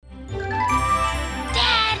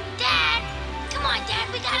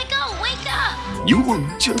You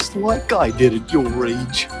look just like I did at your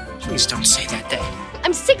age. Please don't say that, Dad.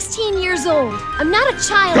 I'm 16 years old. I'm not a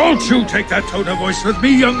child. Don't you take that tone of voice with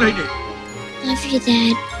me, young lady. Love you,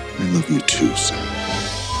 Dad. I love you too, son.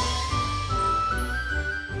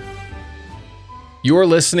 You're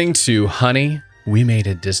listening to Honey, We Made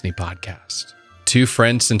a Disney Podcast. Two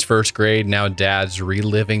friends since first grade, now dads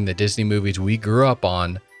reliving the Disney movies we grew up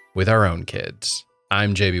on with our own kids.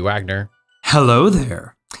 I'm JB Wagner. Hello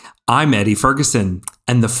there. I'm Eddie Ferguson,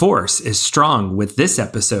 and the Force is strong with this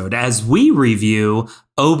episode as we review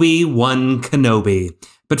Obi-Wan Kenobi.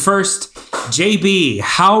 But first, JB,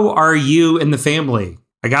 how are you and the family?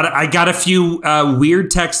 I got a few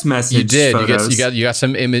weird text message. You did. Photos. You got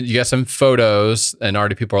some image. You got some photos, and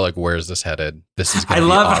already people are like, "Where's this headed? This is going to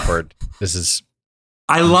be awkward."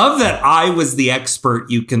 I love that I was the expert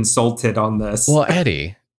you consulted on this. Well,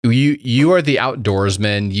 Eddie, you are the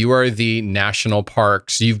outdoorsman. You are the national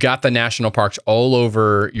parks. You've got the national parks all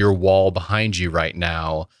over your wall behind you right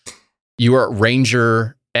now. You are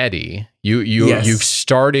Ranger Eddie. Yes. You've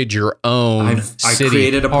started your own city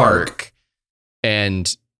created a park.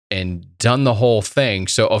 and done the whole thing.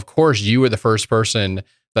 So of course you were the first person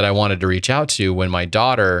that I wanted to reach out to when my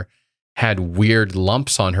daughter had weird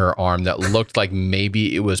lumps on her arm that looked like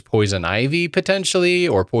maybe it was poison ivy potentially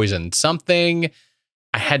or poison something.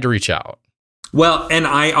 I had to reach out. Well, and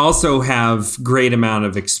I also have great amount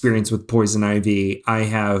of experience with poison ivy. I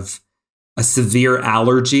have a severe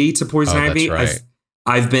allergy to poison ivy. That's right.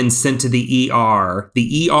 I've been sent to the ER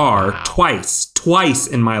Wow. twice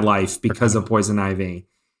in my life because of poison ivy.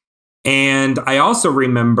 And I also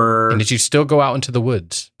remember... And did you still go out into the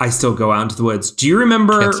woods? I still go out into the woods. Do you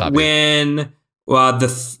remember when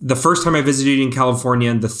the first time I visited you in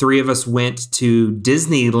California, the three of us went to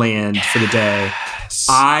Disneyland for the day?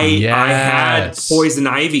 I had poison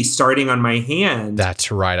ivy starting on my hand. That's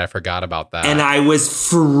right. I forgot about that. And I was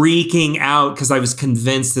freaking out because I was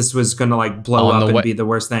convinced this was going to blow up and be the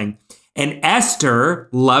worst thing. And Esther,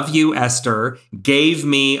 love you, Esther, gave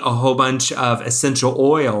me a whole bunch of essential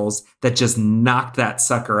oils that just knocked that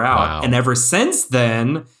sucker out. Wow. And ever since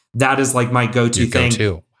then, that is my go-to thing.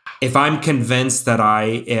 Go-to. If I'm convinced that I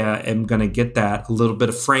am going to get that, a little bit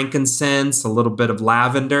of frankincense, a little bit of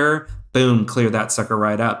lavender, boom, clear that sucker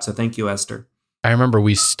right up. So thank you, Esther. I remember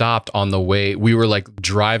we stopped on the way. We were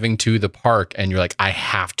driving to the park and you're like, I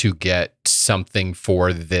have to get something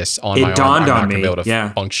for this on my arm. It dawned I'm on not me. Be able to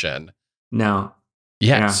Yeah. function. No.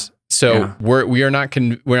 Yes. Yeah. So Yeah. we're not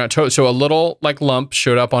so a little lump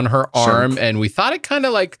showed up on her arm and we thought it kind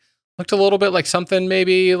of looked a little bit like something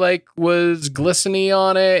maybe was glistening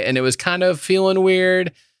on it and it was kind of feeling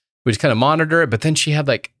weird. We just kind of monitor it, but then she had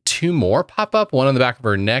two more pop up, one on the back of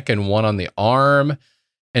her neck and one on the arm.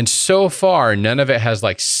 And so far, none of it has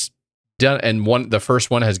done. And the first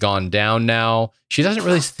one has gone down now. She doesn't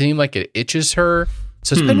really seem like it itches her.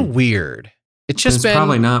 So it's been weird. It's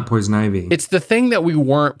probably not poison ivy. It's the thing that we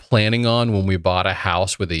weren't planning on when we bought a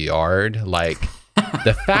house with a yard.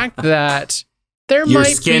 The fact that there your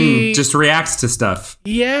might skin be, just reacts to stuff.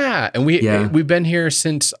 Yeah. And we've been here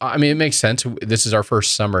since, it makes sense. This is our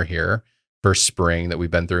first summer here, first spring that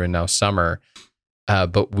we've been through and now summer.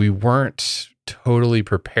 But we weren't totally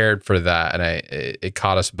prepared for that. And it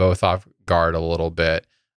caught us both off guard a little bit.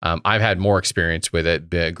 I've had more experience with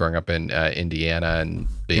it growing up in Indiana and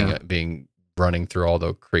being running through all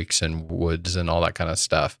the creeks and woods and all that kind of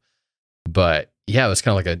stuff. But yeah, it was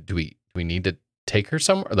kind of do we need to take her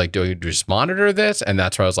somewhere? Do we just monitor this? And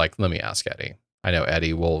that's where I was like, let me ask Eddie. I know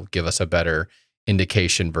Eddie will give us a better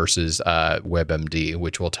indication versus WebMD,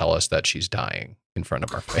 which will tell us that she's dying in front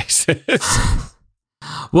of our faces.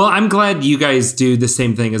 Well, I'm glad you guys do the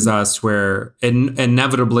same thing as us, where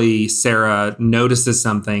inevitably Sarah notices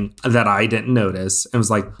something that I didn't notice and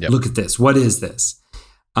was like, Look at this. What is this?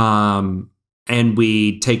 And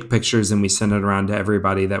we take pictures and we send it around to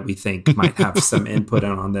everybody that we think might have some input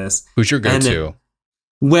on this. Who's your go-to?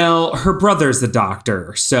 Well, her brother's a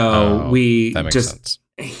doctor. So that makes sense.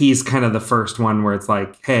 He's kind of the first one where it's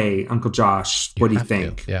like, hey, Uncle Josh, what do you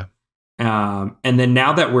think? Yeah. And then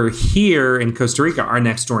now that we're here in Costa Rica, our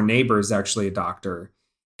next door neighbor is actually a doctor.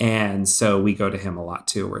 And so we go to him a lot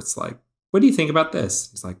too, where it's like, what do you think about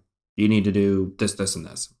this? He's like, you need to do this, this, and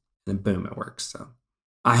this. And then boom, it works. So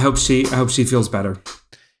I hope she feels better.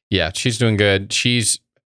 Yeah, she's doing good.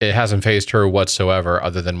 It hasn't phased her whatsoever,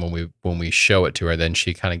 other than when we show it to her, then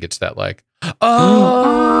she kind of gets that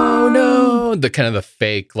oh no, the kind of the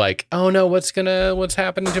fake oh no, what's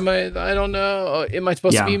happening to my, I don't know, am I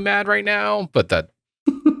supposed to be mad right now? But that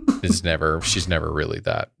is she's never really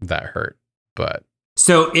that hurt. But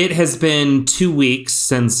So it has been 2 weeks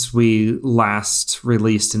since we last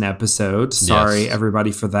released an episode. Sorry,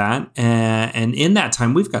 everybody, for that. And in that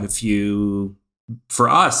time, we've got a few, for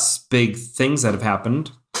us, big things that have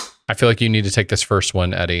happened. I feel like you need to take this first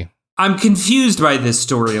one, Eddie. I'm confused by this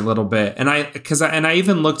story a little bit. And I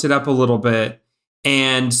even looked it up a little bit.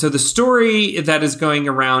 And so the story that is going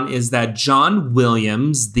around is that John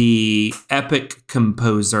Williams, the epic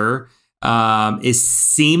composer, is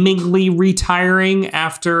seemingly retiring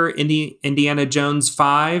after Indiana Jones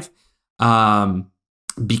 5,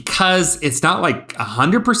 because it's not like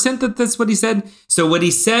 100% that that's what he said. So what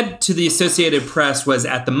he said to the Associated Press was,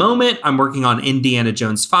 at the moment, I'm working on Indiana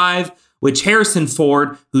Jones 5, which Harrison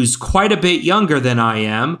Ford, who's quite a bit younger than I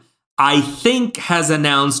am, I think has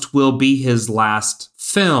announced will be his last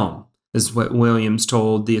film, is what Williams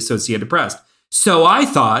told the Associated Press. So I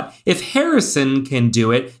thought, if Harrison can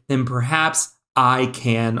do it, then perhaps I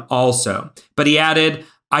can also. But he added,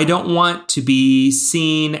 I don't want to be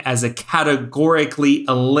seen as a categorically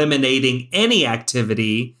eliminating any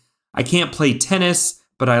activity. I can't play tennis,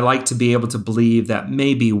 but I like to be able to believe that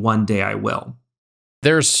maybe one day I will.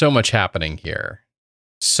 There's so much happening here.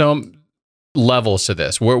 Some levels to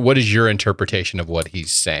this. What is your interpretation of what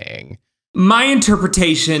he's saying? My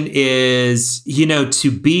interpretation is,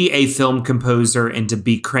 to be a film composer and to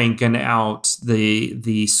be cranking out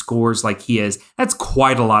the scores like he is, that's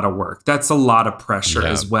quite a lot of work. That's a lot of pressure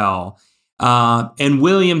as well. And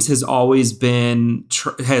Williams has always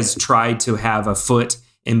has tried to have a foot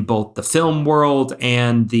in both the film world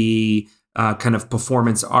and the kind of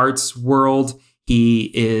performance arts world.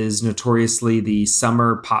 He is notoriously the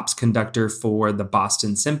summer pops conductor for the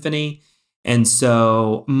Boston Symphony. And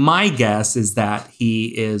so my guess is that he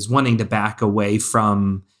is wanting to back away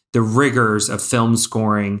from the rigors of film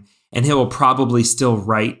scoring, and he will probably still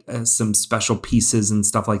write some special pieces and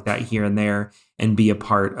stuff like that here and there, and be a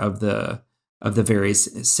part of the various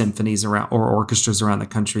symphonies around or orchestras around the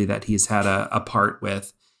country that he's had a part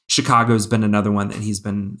with. Chicago's been another one that he's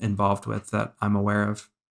been involved with that I'm aware of.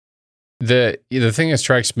 The thing that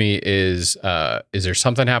strikes me is there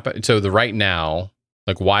something happen? So the right now.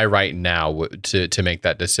 Like, why right now to make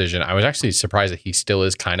that decision? I was actually surprised that he still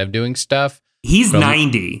is kind of doing stuff. He's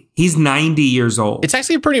 90. He's 90 years old. It's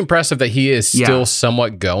actually pretty impressive that he is still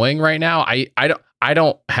somewhat going right now. I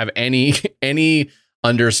don't have any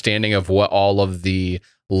understanding of what all of the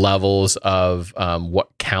levels of what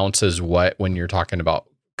counts as what when you're talking about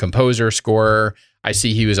composer, scorer. I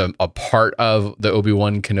see he was a part of the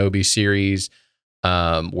Obi-Wan Kenobi series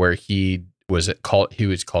where he was called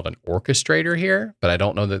an orchestrator here, but I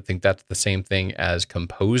don't think that's the same thing as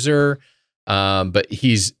composer. But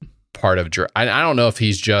he's part of, I don't know if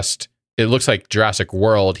he's just, it looks like Jurassic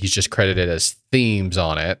World, he's just credited as themes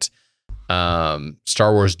on it.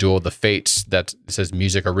 Star Wars Duel of the Fates, that says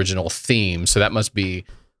music original theme. So that must be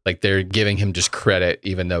like they're giving him just credit,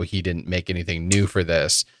 even though he didn't make anything new for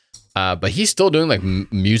this. But he's still doing like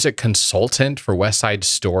music consultant for West Side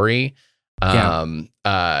Story.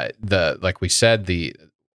 Like we said, the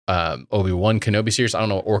Obi-Wan Kenobi series, I don't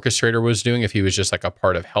know what orchestrator was doing, if he was just like a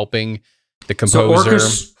part of helping the composer.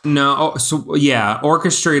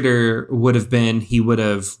 Orchestrator would have been, he would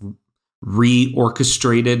have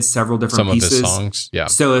re-orchestrated several different pieces. Some of his songs. Yeah.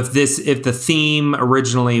 So if the theme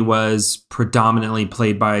originally was predominantly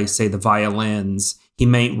played by, say, the violins, he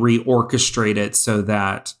might re-orchestrate it so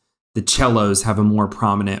that the cellos have a more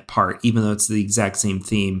prominent part, even though it's the exact same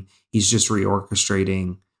theme. He's just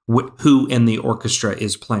reorchestrating who in the orchestra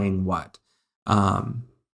is playing what.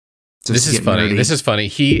 This is funny. Nerdy. This is funny.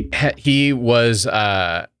 He was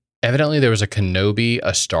evidently there was a Kenobi,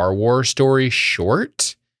 a Star Wars story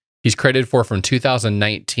short. He's credited for from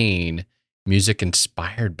 2019. Music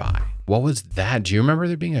inspired by. What was that? Do you remember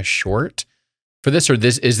there being a short for this, or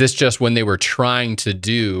is this just when they were trying to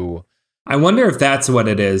do? I wonder if that's what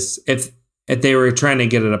it is. If they were trying to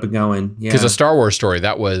get it up and going. Yeah. Because a Star Wars story,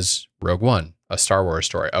 that was Rogue One, a Star Wars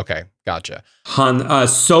story. Okay, gotcha.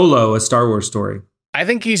 Solo, a Star Wars story. I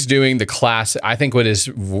think he's doing the classic. I think what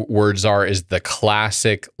his words are is the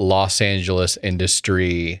classic Los Angeles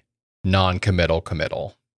industry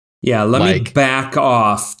non-committal. Yeah, let me back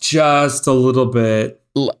off just a little bit.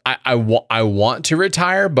 I want to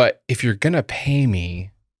retire, but if you're gonna pay me,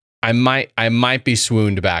 I might be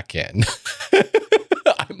swooned back in.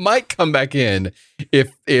 I might come back in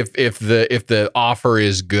if the offer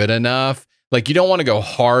is good enough. Like, you don't want to go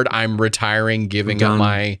hard. I'm retiring, giving up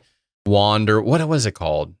my wand, or what was it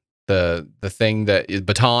called? The thing that is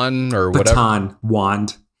baton or whatever.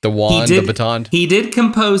 Wand. The wand, the baton. He did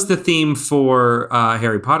compose the theme for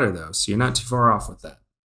Harry Potter, though, so you're not too far off with that.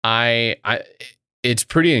 it's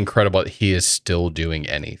pretty incredible that he is still doing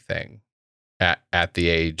anything at the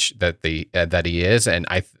age that he is. And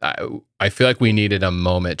I feel like we needed a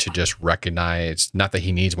moment to just recognize, not that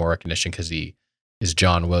he needs more recognition because he is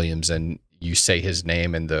John Williams and you say his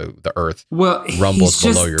name and the earth rumbles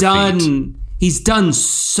below your feet. He's done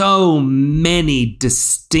so many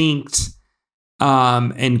distinct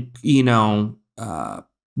and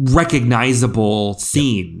recognizable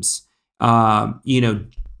themes.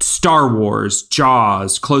 Star Wars,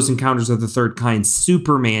 Jaws, Close Encounters of the Third Kind,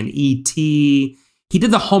 Superman, E.T. He did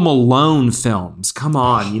the Home Alone films. Come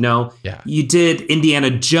on, Yeah. You did Indiana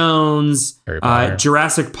Jones,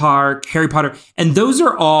 Jurassic Park, Harry Potter. And those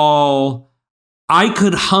are all, I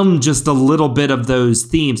could hum just a little bit of those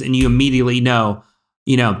themes and you immediately know,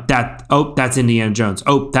 that's Indiana Jones.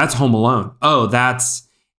 Oh, that's Home Alone. Oh,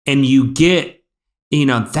 and you get,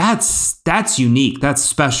 that's unique. That's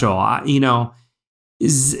special.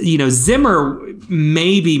 Zimmer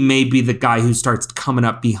may be the guy who starts coming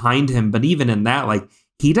up behind him, but even in that, like,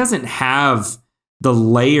 he doesn't have the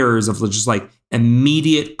layers of just like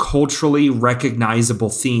immediate culturally recognizable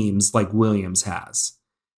themes like Williams has.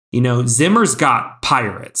 Zimmer's got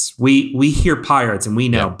pirates. We hear pirates and we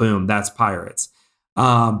know, boom, that's pirates.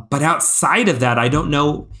 But outside of that, I don't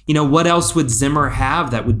know, what else would Zimmer have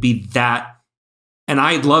that would be that? And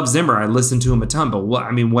I love Zimmer. I listen to him a ton, but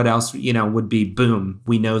what else, would be boom?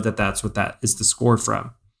 We know that's what that is the score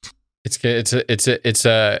from.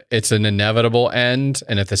 It's an inevitable end,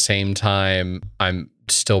 and at the same time, I'm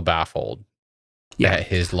still baffled at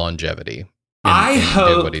his longevity. I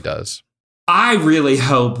hope what he does. I really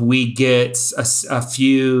hope we get a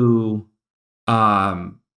few.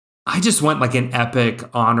 I just want like an epic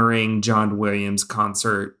honoring John Williams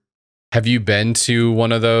concert. Have you been to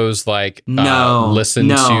one of those? Like, listen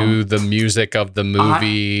to the music of the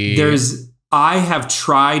movie? I have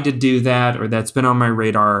tried to do that, or that's been on my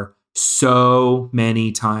radar so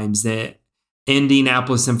many times that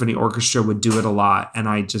Indianapolis Symphony Orchestra would do it a lot, and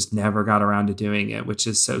I just never got around to doing it, which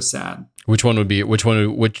is so sad. What would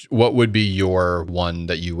be your one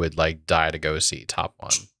that you would like die to go see? Top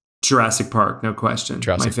one? Jurassic Park, no question.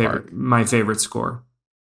 My favorite score.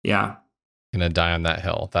 Yeah. Gonna die on that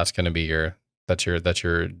hill. That's gonna be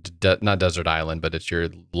not Desert Island, but it's your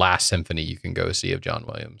last symphony you can go see of John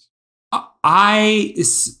Williams.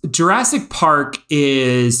 Jurassic Park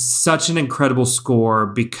is such an incredible score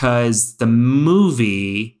because the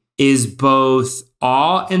movie is both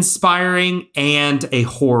awe-inspiring and a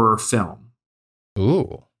horror film.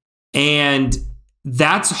 Ooh. And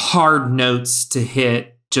that's hard notes to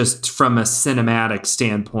hit just from a cinematic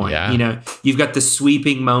standpoint. Yeah. You've got the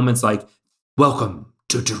sweeping moments like, welcome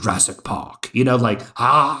to Jurassic Park, and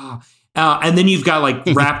then you've got like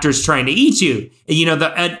raptors trying to eat you,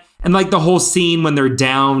 and like the whole scene when they're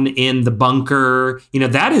down in the bunker,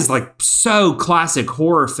 that is like so classic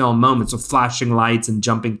horror film moments with flashing lights and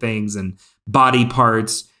jumping things and body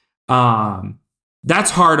parts.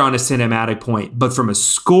 That's hard on a cinematic point, but from a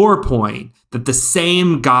score point, that the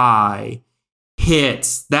same guy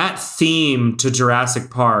hits that theme to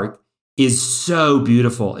Jurassic Park is so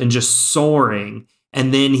beautiful and just soaring.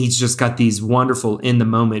 And then he's just got these wonderful in the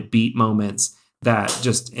moment beat moments that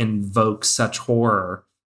just invoke such horror.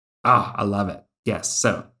 Oh, I love it. Yes.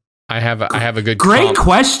 So I have a good great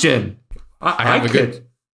question. I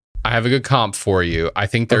have a good comp for you. I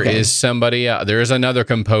think there is somebody. There is another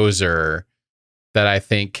composer that I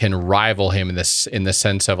think can rival him in the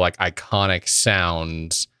sense of like iconic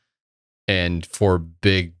sounds and for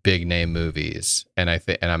big name movies. And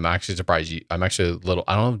I'm actually surprised I'm actually a little,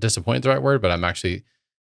 I don't know if disappointed is the right word, but I'm actually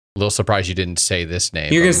a little surprised you didn't say this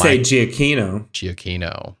name. You're going to say Giacchino.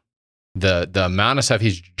 Giacchino. The amount of stuff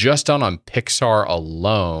he's just done on Pixar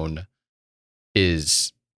alone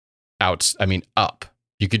is out. I mean, Up.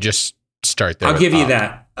 You could just start there. I'll give you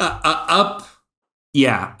that. Up.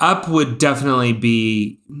 Yeah. Up would definitely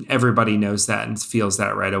be, everybody knows that and feels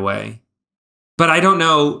that right away. But I don't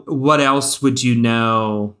know what else would you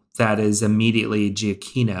know that is immediately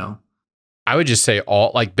Giacchino. I would just say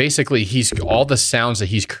basically he's all the sounds that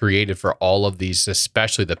he's created for all of these,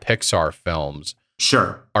 especially the Pixar films.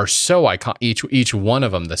 Sure. Are so iconic. Each one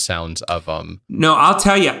of them, the sounds of them. No, I'll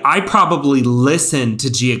tell you, I probably listen to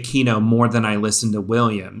Giacchino more than I listen to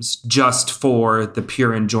Williams, just for the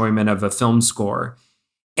pure enjoyment of a film score.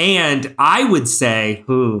 And I would say,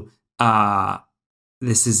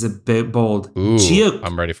 this is a bit bold. Ooh,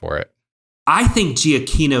 I'm ready for it. I think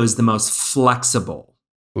Giacchino is the most flexible.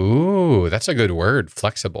 Ooh, that's a good word,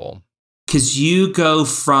 flexible. Because you go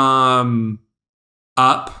from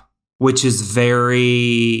Up, which is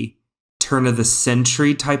very turn of the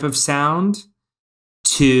century type of sound,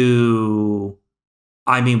 to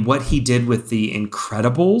I mean, what he did with the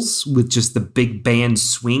Incredibles, with just the big band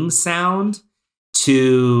swing sound,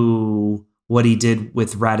 to what he did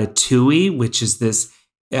with Ratatouille, which is this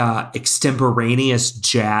extemporaneous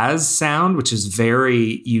jazz sound, which is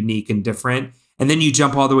very unique and different. And then you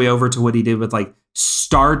jump all the way over to what he did with like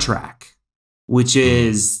Star Trek, which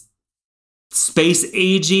is space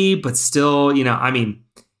agey, but still, you know, I mean,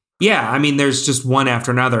 there's just one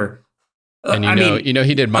after another. And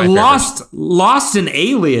he did my Lost and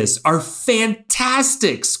Alias are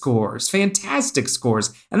fantastic scores, and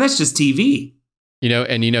that's just TV.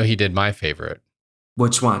 He did my favorite.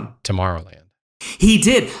 Which one? Tomorrowland. He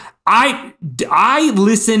did. I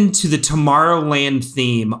listen to the Tomorrowland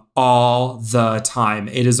theme all the time.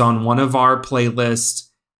 It is on one of our playlists.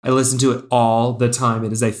 I listen to it all the time.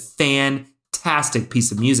 It is a fantastic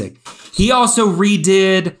piece of music. He also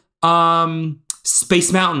redid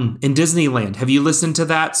Space Mountain in Disneyland. Have you listened to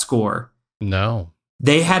that score? No.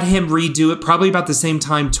 They had him redo it probably about the same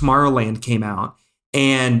time Tomorrowland came out.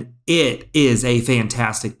 And it is a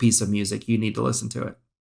fantastic piece of music. You need to listen to it.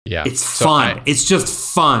 Yeah. It's fun. It's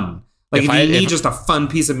just fun. Like if you need just a fun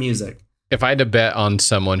piece of music. If I had to bet on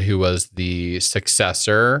someone who was the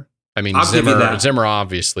successor, I mean, Zimmer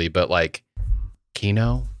obviously, but like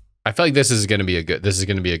Kino, I feel like this is going to be a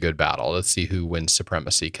good battle. Let's see who wins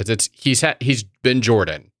supremacy, because he's been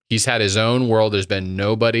Jordan. He's had his own world. There's been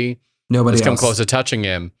nobody that's come close to touching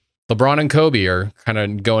him. LeBron and Kobe are kind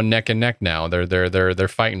of going neck and neck now. They're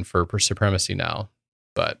fighting for supremacy now.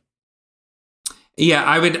 But yeah,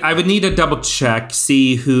 I would need a double check,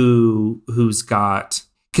 see who's got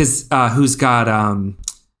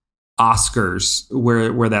Oscars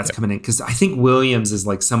where that's coming in, because I think Williams is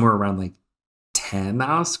like somewhere around like 10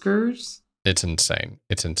 Oscars. It's insane.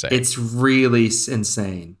 It's really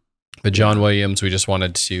insane. But John Williams, we just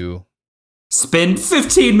wanted to spend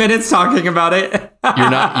 15 minutes talking about it.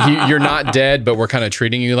 You're not dead, but we're kind of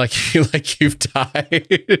treating you like you've died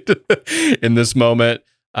in this moment.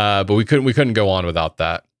 But we couldn't go on without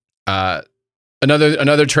that.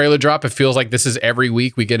 Another trailer drop. It feels like this is every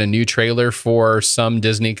week we get a new trailer for some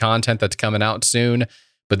Disney content that's coming out soon.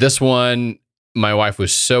 But this one, my wife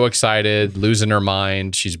was so excited, losing her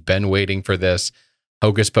mind. She's been waiting for this.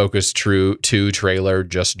 Hocus Pocus 2 trailer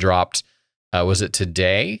just dropped. Was it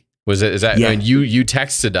today? Is that? Yeah. I mean, you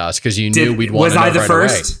texted us because you knew we'd want to know right away.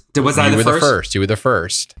 Was I the first? You were the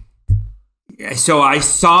first. So I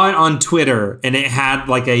saw it on Twitter, and it had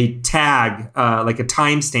like a tag, like a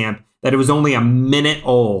timestamp that it was only a minute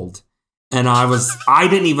old, and I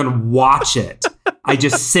didn't even watch it. I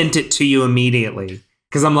just sent it to you immediately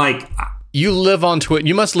because I'm like, you live on Twitter.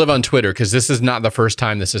 You must live on Twitter, because this is not the first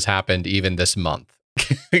time this has happened, even this month.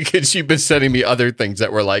 Because you've been sending me other things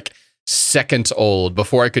that were like seconds old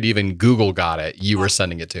before I could even Google got it. You were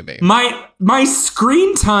sending it to me. My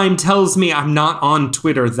screen time tells me I'm not on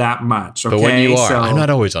Twitter that much. Okay? But when you are, I'm not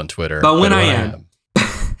always on Twitter. But when I am.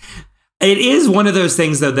 It is one of those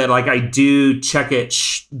things, though, that like I do check it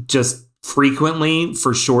just frequently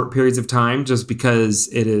for short periods of time, just because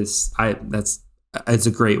it's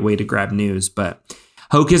a great way to grab news. But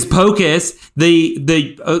Hocus Pocus,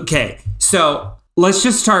 okay. So let's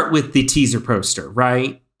just start with the teaser poster,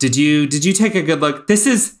 right? Did you take a good look? This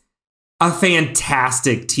is a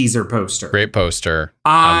fantastic teaser poster. Great poster.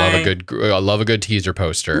 I love a good teaser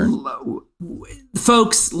poster.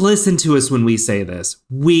 Folks, listen to us when we say this.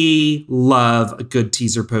 We love a good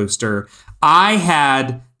teaser poster. I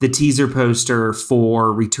had the teaser poster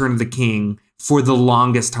for Return of the King for the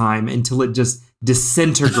longest time until it just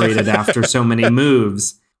disintegrated after so many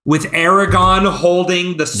moves. With Aragorn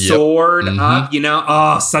holding the sword up,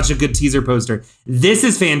 such a good teaser poster. This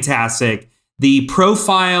is fantastic. The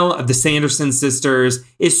profile of the Sanderson sisters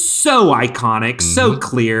is so iconic, so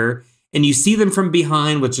clear. And you see them from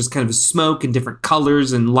behind with just kind of smoke and different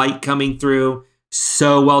colors and light coming through.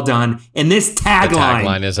 So well done. And this tagline. The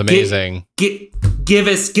tagline is amazing. Give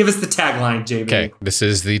us the tagline, JB. Okay, this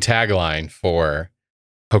is the tagline for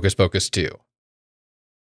Hocus Pocus 2.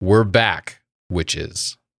 We're back,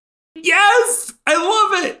 witches. Yes! I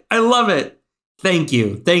love it. Thank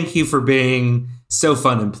you for being so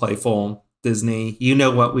fun and playful, Disney. You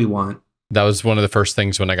know what we want. That was one of the first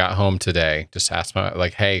things when I got home today. Just asked my,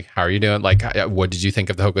 like, hey, how are you doing? Like, what did you think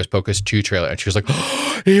of the Hocus Pocus 2 trailer? And she was like,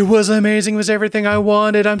 oh, it was amazing. It was everything I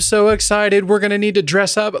wanted. I'm so excited. We're going to need to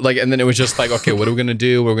dress up. Like, and then it was just like, okay, what are we going to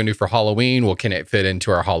do? What are we going to do for Halloween? Well, can it fit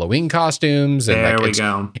into our Halloween costumes? And there we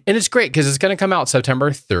go. And it's great because it's going to come out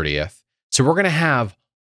September 30th. So we're going to have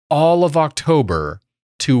all of October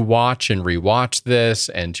to watch and rewatch this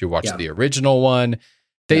and to watch the original one.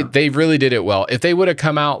 They really did it well. If they would have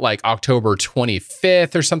come out like October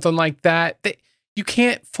 25th or something like that, you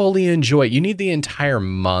can't fully enjoy it. You need the entire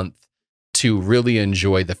month to really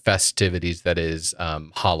enjoy the festivities that is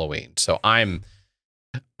Halloween. So I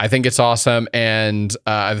think it's awesome. And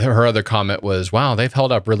her other comment was, wow, they've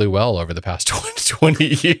held up really well over the past 20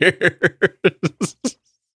 years.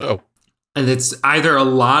 So. And it's either a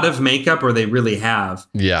lot of makeup or they really have.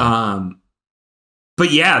 Yeah.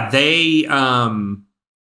 But yeah, they,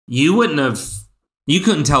 you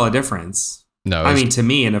couldn't tell a difference. No, I mean, to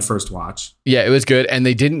me in a first watch. Yeah, it was good. And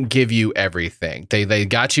they didn't give you everything. They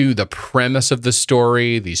got you the premise of the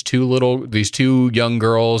story. These two young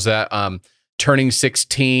girls that turning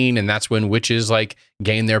 16, and that's when witches like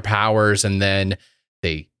gain their powers, and then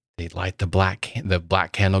they light the black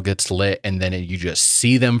candle gets lit, and then you just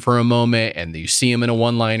see them for a moment, and you see them in a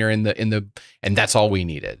one-liner in the and that's all we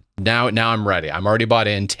needed. Now I'm ready. I'm already bought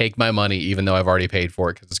in. Take my money, even though I've already paid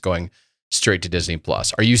for it because it's going straight to Disney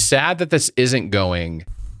Plus. Are you sad that this isn't going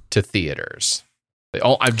to theaters?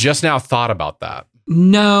 I've just now thought about that.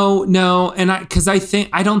 No, and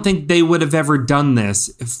I don't think they would have ever done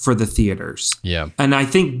this for the theaters. Yeah, and I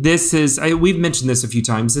think this is we've mentioned this a few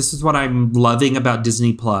times. This is what I'm loving about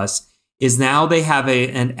Disney Plus is now they have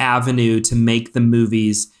an avenue to make the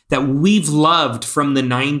movies that we've loved from the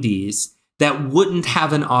 90s that wouldn't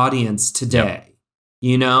have an audience today. Yep.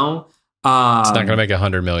 You know. It's not going to make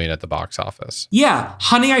 $100 million at the box office. Yeah,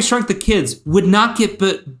 Honey, I Shrunk the Kids would not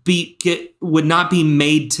would not be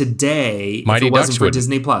made today Mighty if it wasn't Ducks for would.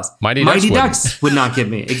 Disney Plus. Mighty Ducks would not get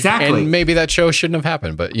made. Exactly. And maybe that show shouldn't have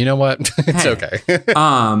happened, but you know what? It's okay.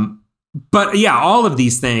 But yeah, all of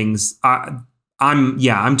these things,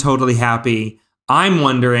 I'm totally happy. I'm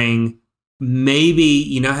wondering, maybe,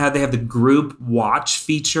 you know how they have the group watch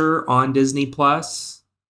feature on Disney Plus?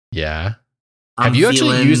 Yeah. Have you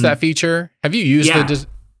actually used that feature? Have you used the?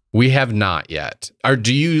 We have not yet. Or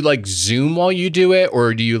do you like Zoom while you do it,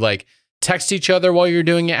 or do you like text each other while you're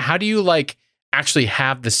doing it? How do you like actually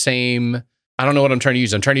have the same? I don't know what I'm trying to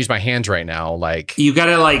use. I'm trying to use my hands right now. Like you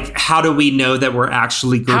gotta like, how do we know that we're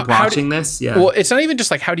actually group watching this? Yeah. Well, it's not even just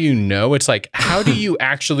like how do you know? It's like how do you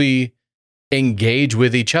actually engage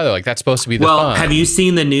with each other? Like that's supposed to be the fun. Have you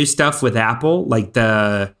seen the new stuff with Apple? Like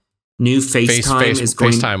the new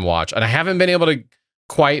FaceTime watch, and I haven't been able to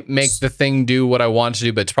quite make the thing do what I want to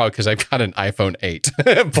do, but it's probably because I've got an iPhone 8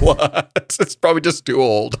 Plus. It's probably just too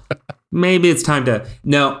old. Maybe it's time to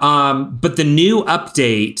but the new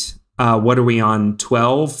update, what are we on,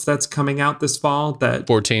 12 that's coming out this fall? That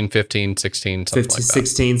 14, 15, 16, something 15, like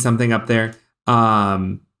 16, something up there.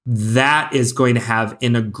 That is going to have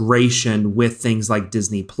integration with things like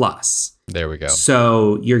Disney Plus. There we go.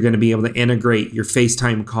 So you're going to be able to integrate your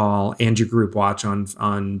FaceTime call and your group watch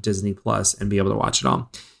on Disney Plus and be able to watch it all.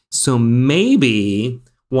 So maybe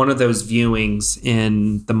one of those viewings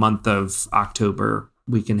in the month of October,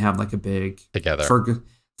 we can have like a big together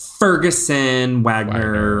Ferguson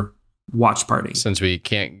Wagner watch party. Since we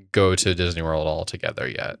can't go to Disney World all together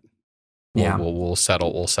yet. We'll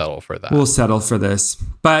settle for that. We'll settle for this.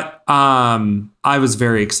 But I was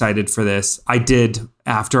very excited for this. I did,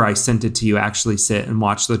 after I sent it to you, actually sit and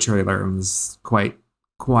watch the trailer and was quite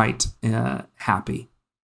happy.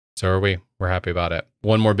 So are we. We're happy about it.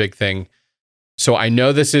 One more big thing. So I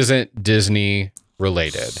know this isn't Disney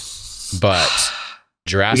related, but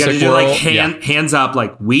Jurassic World. We gotta do like hands up,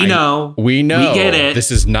 like we know. We know. We get it. This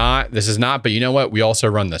is not, but you know what? We also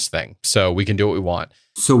run this thing. So we can do what we want.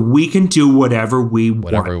 So we can do whatever we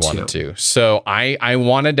want to. So I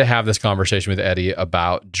wanted to have this conversation with Eddie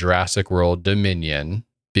about Jurassic World Dominion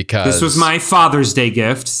because this was my Father's Day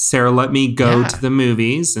gift. Sarah let me go to the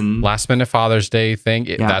movies and last minute Father's Day thing.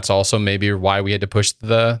 That's also maybe why we had to push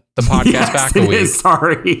the podcast back a week.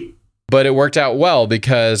 Sorry. But it worked out well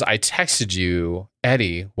because I texted you,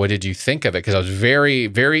 Eddie, what did you think of it? Because I was very,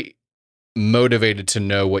 very motivated to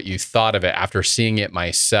know what you thought of it after seeing it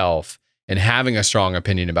myself. And having a strong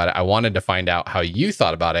opinion about it, I wanted to find out how you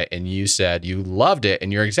thought about it. And you said you loved it.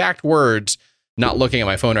 And your exact words, not looking at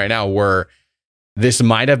my phone right now, were, this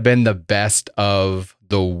might have been the best of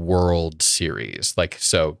the World series. Like,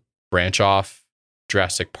 so branch off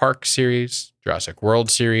Jurassic Park series, Jurassic World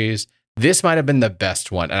series. This might have been the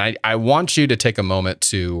best one. And I want you to take a moment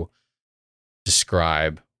to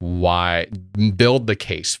describe why, build the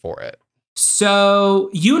case for it. So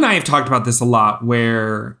you and I have talked about this a lot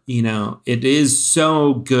where, you know, it is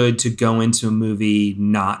so good to go into a movie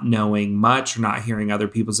not knowing much or not hearing other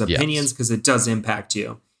people's opinions because it does impact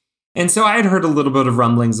you. And so I had heard a little bit of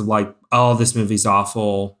rumblings of like, oh, this movie's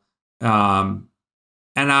awful. And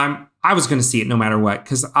I was going to see it no matter what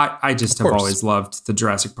because I just have always loved the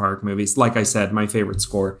Jurassic Park movies. Like I said, my favorite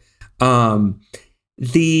score.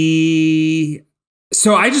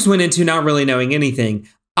 So I just went into not really knowing anything.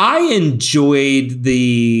 I enjoyed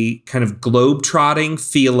the kind of globe-trotting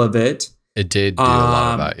feel of it. It did do a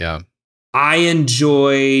lot of that, yeah. I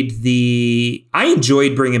enjoyed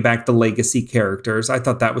bringing back the legacy characters. I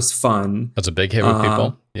thought that was fun. That's a big hit with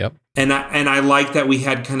people. Yep. And I like that we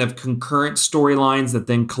had kind of concurrent storylines that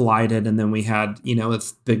then collided, and then we had, a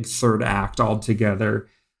big third act all together.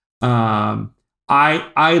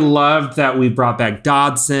 I loved that we brought back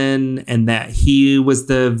Dodson and that he was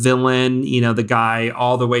the villain, the guy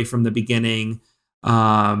all the way from the beginning.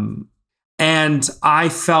 And I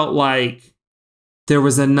felt like there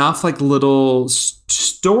was enough like little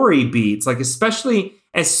story beats, like especially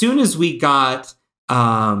as soon as we got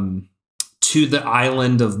to the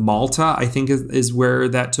island of Malta, I think is where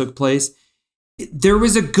that took place. There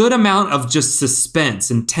was a good amount of just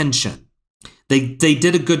suspense and tension. They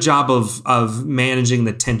did a good job of managing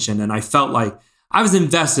the tension, and I felt like I was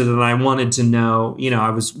invested and I wanted to know, I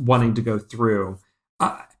was wanting to go through.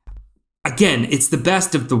 Again, it's the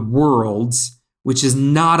best of the worlds, which is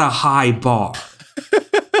not a high bar.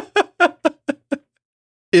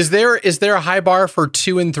 Is there a high bar for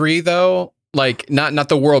 2 and 3 though? Like not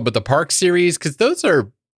the world, but the park series, because those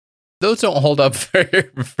don't hold up very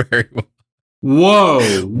very well.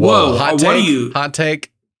 Whoa! Hot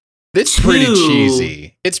take. It's pretty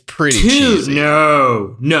cheesy. It's pretty cheesy.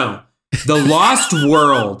 No. The Lost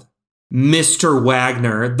World, Mr.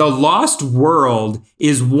 Wagner. The Lost World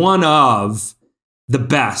is one of the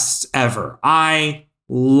best ever. I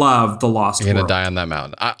love The Lost World. You're going to die on that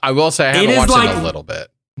mountain. I will say I haven't watched it in a little bit.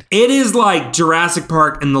 It is like Jurassic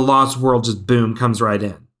Park and The Lost World just boom, comes right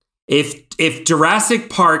in. If Jurassic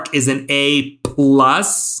Park is an A+,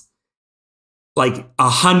 like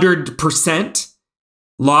 100%,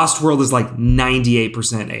 Lost World is like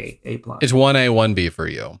 98% A+. It's 1A, 1B for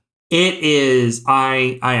you. It is.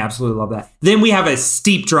 I absolutely love that. Then we have a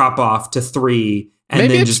steep drop off to 3. And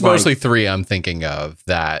maybe then it's just mostly 3 I'm thinking of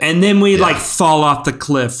that. And then we like fall off the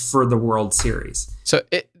cliff for the World Series. So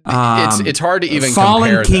it's hard to even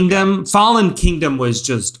compare them. Fallen Kingdom was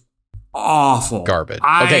just awful. Garbage.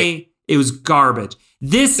 It was garbage.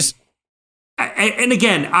 This and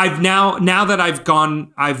again, now that I've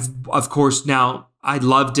gone, of course now I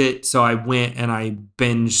loved it, so I went and I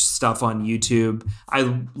binged stuff on YouTube.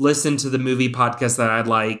 I listened to the movie podcast that I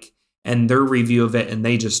like and their review of it, and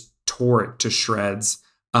they just tore it to shreds.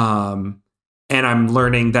 And I'm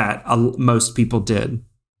learning that most people did.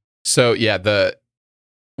 So yeah,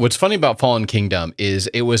 what's funny about Fallen Kingdom is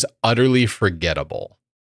it was utterly forgettable.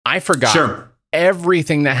 I forgot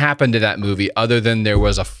everything that happened to that movie, other than there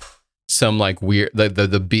was some like weird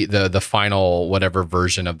the final whatever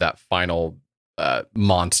version of that final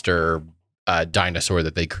monster dinosaur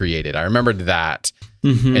that they created. I remembered that,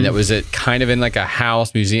 and it was kind of in like a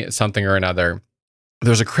house museum, something or another.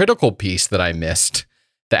 There's a critical piece that I missed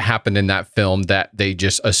that happened in that film that they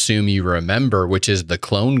just assume you remember, which is the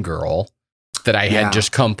clone girl that I had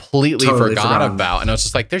just completely forgot about, and I was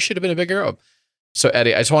just like, there should have been a bigger up. So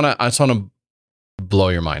Eddie, I just want to blow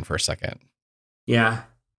your mind for a second. Yeah.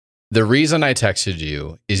 The reason I texted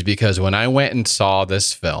you is because when I went and saw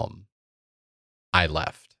this film, I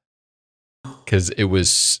left because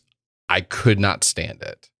I could not stand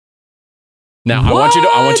it. Now I want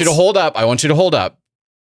you to hold up. I want you to hold up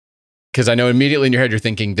because I know immediately in your head you're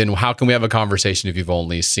thinking, then how can we have a conversation if you've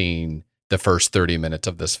only seen the first 30 minutes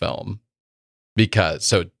of this film?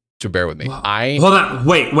 So bear with me. Hold on.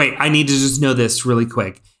 Wait. I need to just know this really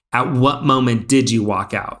quick. At what moment did you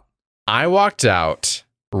walk out? I walked out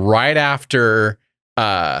right after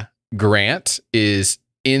Grant is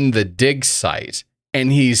in the dig site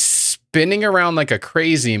and he's spinning around like a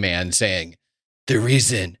crazy man saying, the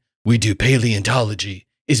reason we do paleontology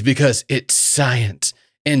is because it's science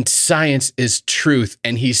and science is truth.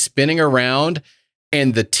 And he's spinning around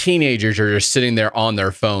and the teenagers are just sitting there on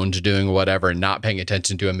their phones doing whatever, not paying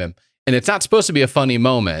attention to him. And it's not supposed to be a funny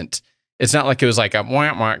moment. It's not like it was like a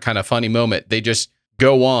wah, wah kind of funny moment. They just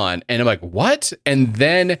go on and I'm like, what? And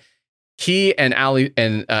then he and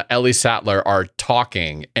Ellie Sattler are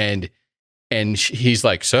talking and he's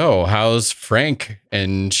like, so how's Frank?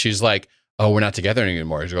 And she's like, oh, we're not together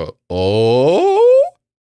anymore. She goes, oh,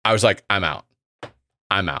 I was like, I'm out.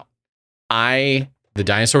 The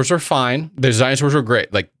dinosaurs were fine. The dinosaurs were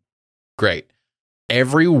great. Like, great.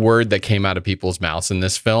 Every word that came out of people's mouths in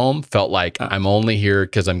this film felt like I'm only here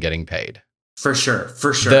because I'm getting paid. For sure.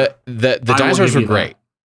 The dinosaurs were great.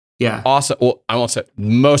 Yeah. Awesome. Well, I won't say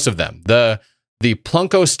most of them. The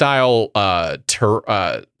Plunko style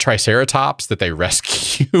Triceratops that they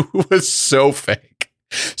rescue was so fake.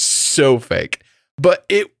 But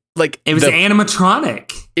like it was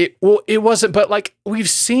animatronic. It wasn't, but like we've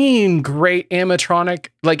seen great animatronic,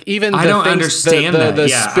 like even I don't understand that. The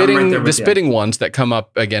yeah, spitting ones that come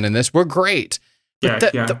up again in this were great. But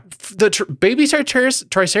the baby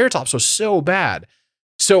Triceratops was so bad.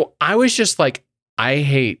 So I was just like,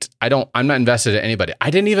 I'm not invested in anybody.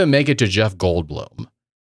 I didn't even make it to Jeff Goldblum.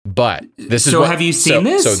 But this is have you seen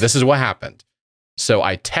this? So this is what happened. So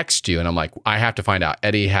I text you and I'm like, I have to find out.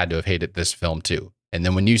 Eddie had to have hated this film too. And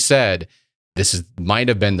then when you said might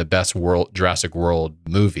have been the best Jurassic World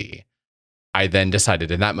movie, I then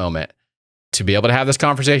decided in that moment to be able to have this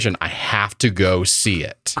conversation, I have to go see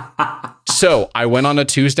it. So I went on a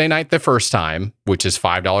Tuesday night the first time, which is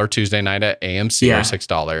 $5 Tuesday night at AMC or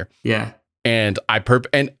 $6. Yeah. And I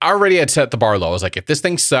already had set the bar low. I was like, if this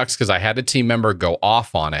thing sucks, because I had a team member go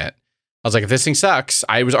off on it. I was like, if this thing sucks,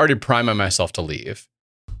 I was already priming myself to leave.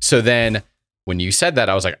 So then when you said that,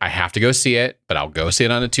 I was like, I have to go see it, but I'll go see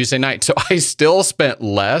it on a Tuesday night. So I still spent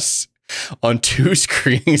less on 2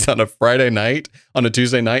 screenings on a Friday night, on a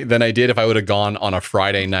Tuesday night, than I did if I would have gone on a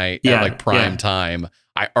Friday night at like prime time.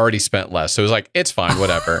 I already spent less. So it was like, it's fine,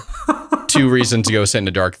 whatever. 2 reasons to go sit in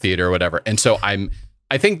a dark theater or whatever. And so I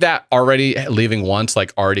think that already leaving once,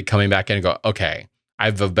 like already coming back in and go, okay, I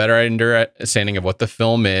have a better understanding of what the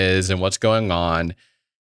film is and what's going on.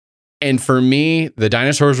 And for me, the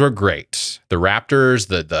dinosaurs were great. The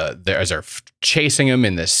raptors, as they're chasing them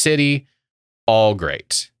in the city, all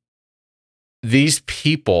great. These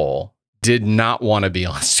people did not want to be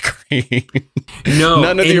on screen. No,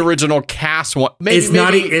 none of the original cast want.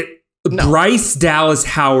 Bryce Dallas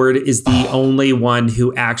Howard is the only one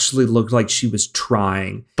who actually looked like she was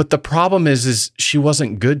trying. But the problem is she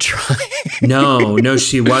wasn't good trying. No,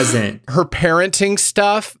 she wasn't. Her parenting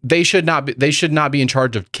stuff, they should not be in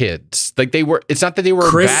charge of kids. Like they were. It's not that they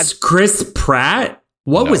were bad. Chris Pratt.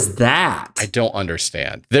 What was that? I don't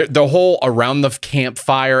understand. The whole around the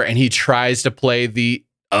campfire, and he tries to play the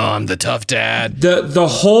I'm the tough dad. The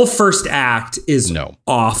whole first act is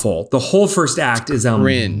awful. The whole first act is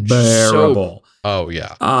unbearable. Oh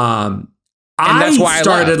yeah. I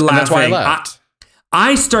started laughing. That's why I left.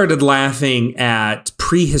 I started laughing at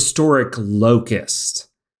prehistoric locust.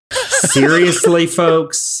 Seriously,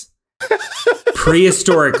 folks?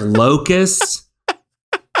 Prehistoric locust?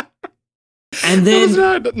 And then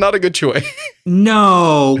that was not a good choice.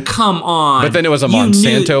 No, come on. But then it was a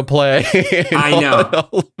Monsanto play. I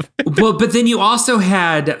know. But then you also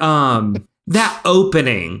had that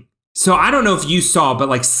opening. So I don't know if you saw, but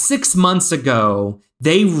like 6 months ago,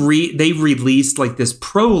 they released like this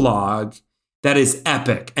prologue that is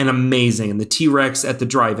epic and amazing, and the T-Rex at the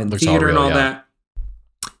drive-in theater and all that.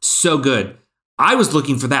 So good. I was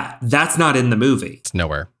looking for that. That's not in the movie. It's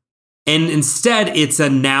nowhere. And instead, it's a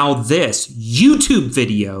Now This YouTube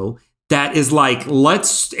video that is like,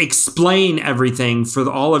 let's explain everything for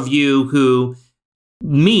all of you who,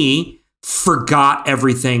 forgot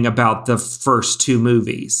everything about the first 2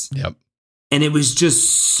 movies. Yep. And it was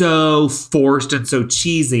just so forced and so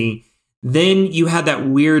cheesy. Then you had that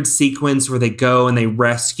weird sequence where they go and they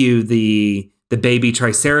rescue the baby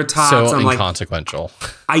Triceratops. So inconsequential.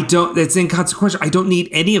 It's inconsequential. I don't need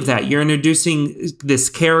any of that. You're introducing this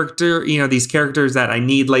character, these characters that I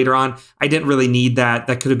need later on. I didn't really need that.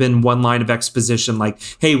 That could have been one line of exposition like,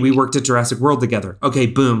 hey, we worked at Jurassic World together. Okay,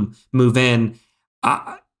 boom, move in.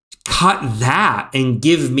 Cut that and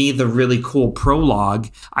give me the really cool prologue.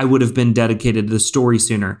 I would have been dedicated to the story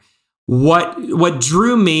sooner. What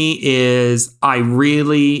drew me is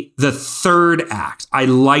the third act. I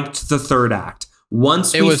liked the third act.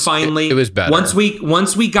 It was better.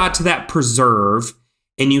 Once we got to that preserve,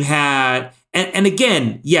 and you had and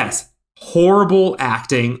again, yes, horrible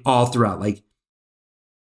acting all throughout. Like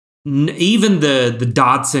even the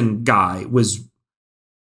Dodson guy was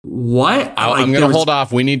what? I'm going to hold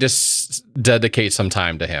off. We need to dedicate some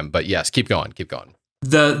time to him. But yes, keep going.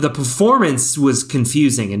 The performance was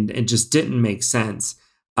confusing and just didn't make sense.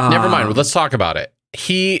 Never mind. Let's talk about it.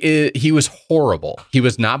 He was horrible. He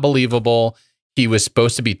was not believable. He was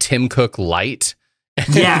supposed to be Tim Cook light.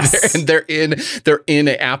 Yes. And they're in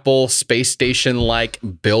an Apple space station like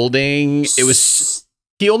building. It was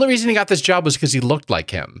the only reason he got this job was because he looked like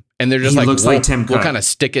him. And they're just looks like Tim Cook. We'll kind of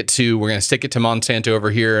stick it to Monsanto over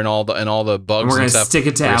here and all the bugs. And we're going to stick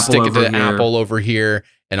it to Apple over here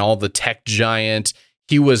and all the tech giant.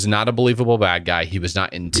 He was not a believable bad guy. He was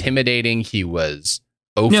not intimidating. He was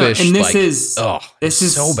oafish. No, and this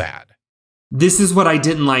is so bad. This is what I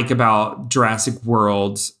didn't like about Jurassic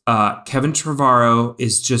World. Kevin Trevorrow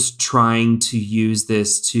is just trying to use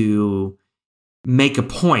this to make a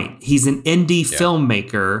point. He's an indie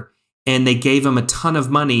filmmaker, and they gave him a ton of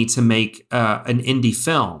money to make an indie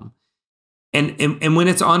film. And when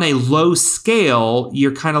it's on a low scale,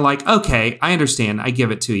 you're kind of like, okay, I understand. I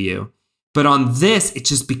give it to you. But on this, it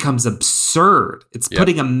just becomes absurd. It's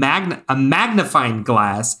putting a magnifying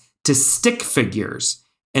glass to stick figures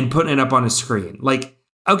and putting it up on a screen. Like,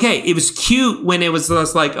 okay, it was cute when it was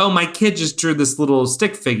just like, oh, my kid just drew this little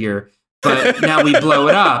stick figure, but now we blow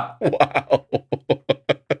it up. Wow.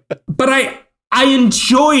 But I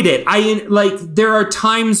enjoyed it. There are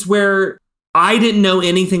times where I didn't know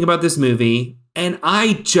anything about this movie, and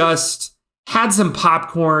I just had some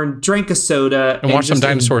popcorn, drank a soda, and watched some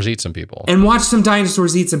dinosaurs eat some people. And watched some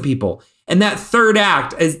dinosaurs eat some people. And that third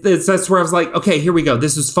act, that's where I was like, okay, here we go.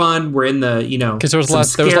 This is fun. We're in the, because there was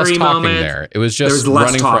less talking moment. There. It was just there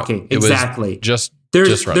was less talking. Exactly.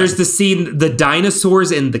 There's the scene, the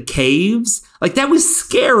dinosaurs in the caves. Like, that was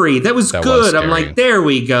scary. That was good. I'm like, there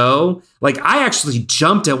we go. Like, I actually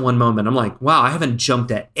jumped at one moment. I'm like, wow, I haven't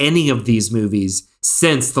jumped at any of these movies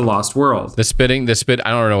since The Lost World. I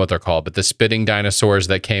don't know what they're called, but the spitting dinosaurs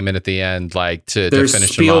that came in at the end, like to finish them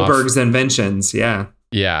off. Spielberg's inventions. Yeah.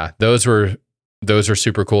 Yeah. Those were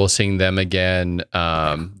super cool seeing them again.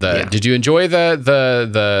 Did you enjoy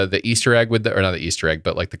the Easter egg with or not the Easter egg,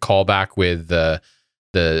 but like the callback with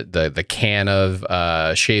the can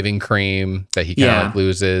of shaving cream that he kind of like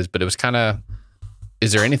loses, but it was kind of,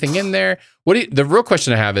 is there anything in there? The real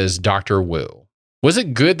question I have is Dr. Wu. Was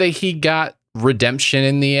it good that he got redemption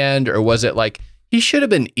in the end, or was it like he should have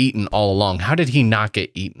been eaten all along? How did he not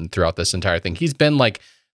get eaten throughout this entire thing? He's been like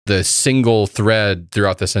the single thread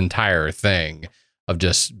throughout this entire thing of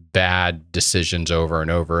just bad decisions over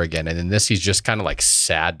and over again. And in this, he's just kind of like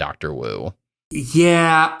sad Dr. Wu.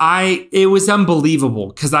 Yeah, it was unbelievable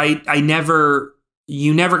because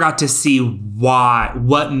you never got to see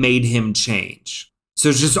what made him change. So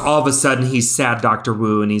it's just all of a sudden he's sad Dr.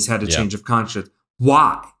 Wu and he's had a change of conscience.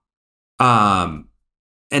 Why? And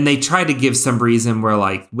they tried to give some reason where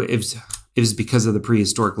like it was because of the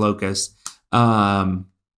prehistoric locust.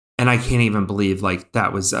 And I can't even believe like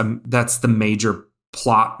that's the major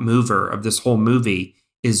plot mover of this whole movie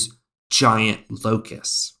is giant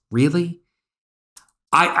locusts. Really?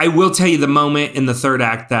 I will tell you the moment in the third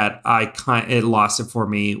act that it lost it for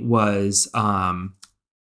me was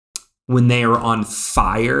when they were on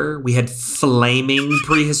fire. We had flaming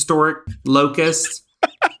prehistoric locusts.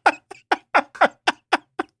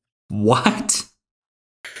 What?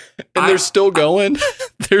 And they're still going.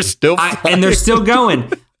 They're still and they're still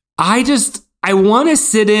going. I want to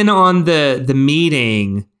sit in on the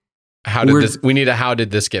meeting. How did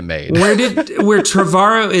this get made? where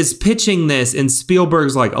Trevorrow is pitching this and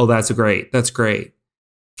Spielberg's like, oh, that's great.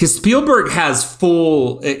 Because Spielberg has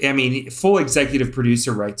full executive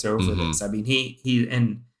producer rights over this. I mean, he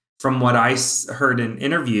and from what I heard in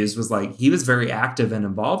interviews was like, he was very active and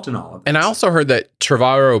involved in all of it. And I also heard that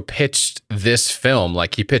Trevorrow pitched this film,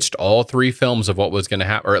 like he pitched all three films of what was going to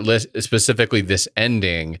happen, or at least specifically this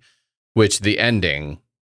ending,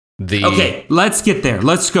 Okay, let's get there.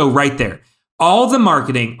 Let's go right there. All the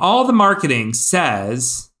marketing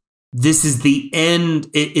says this is the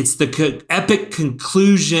end. It's the epic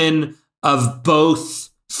conclusion of both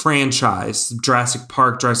franchise, Jurassic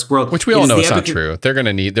Park, Jurassic World. Which we all know is not true. They're going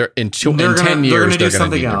to need, in 10 years, they're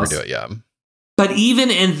going to need to redo it. Yeah. But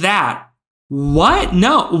even in that, what?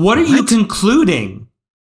 No, what are you concluding?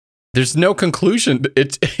 There's no conclusion.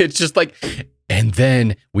 It's just like, and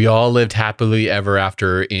then we all lived happily ever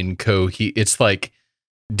after in It's like,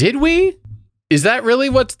 did we? Is that really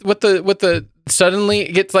what the suddenly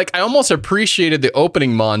it gets like? I almost appreciated the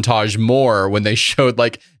opening montage more when they showed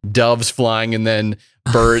like doves flying and then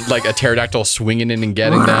like a pterodactyl swinging in and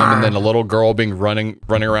getting them, and then a little girl being running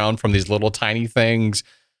around from these little tiny things.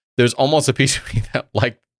 There's almost a piece of me that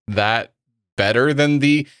like that better than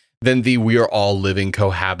the we are all living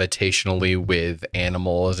cohabitationally with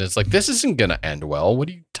animals. It's like, this isn't going to end well. What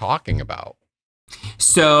are you talking about?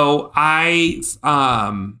 So I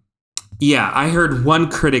heard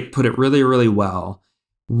one critic put it really, really well.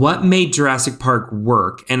 What made Jurassic Park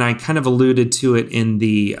work? And I kind of alluded to it in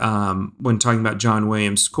the, when talking about John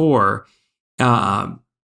Williams' score.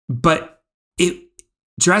 But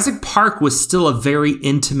Jurassic Park was still a very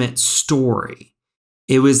intimate story.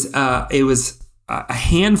 It was a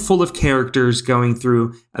handful of characters going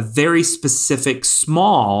through a very specific,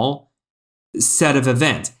 small set of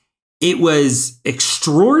events. It was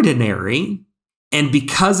extraordinary, and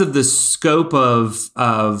because of the scope of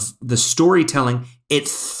the storytelling, it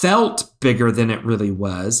felt bigger than it really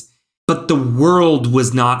was. But the world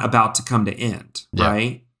was not about to come to end,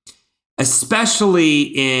 right?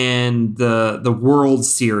 Especially in the World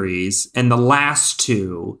Series and the last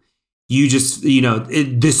two. you just,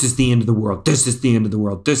 this is the end of the world. This is the end of the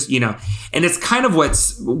world. And it's kind of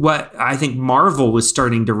what I think Marvel was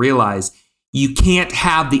starting to realize. You can't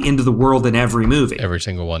have the end of the world in every movie. Every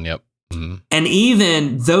single one. Yep. Mm-hmm. And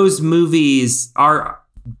even those movies are,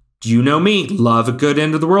 you know me, love a good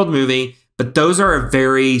end of the world movie, but those are a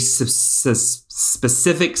very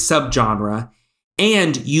specific subgenre.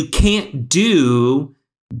 And you can't do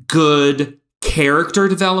good character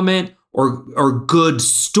development or good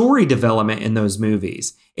story development in those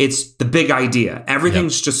movies. It's the big idea.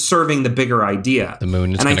 Everything's just serving the bigger idea. The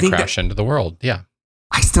moon is going to crash into the world. Yeah.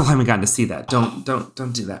 I still haven't gotten to see that. Don't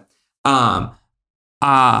do that.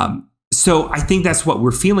 So I think that's what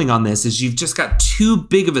we're feeling on this is you've just got too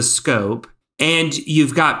big of a scope and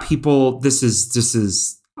you've got people. This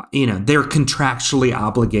is, they're contractually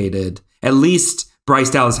obligated, at least Bryce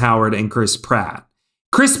Dallas Howard and Chris Pratt.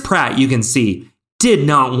 Chris Pratt, you can see, did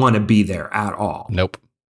not want to be there at all. Nope.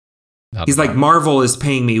 He's like, Marvel is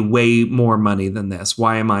paying me way more money than this.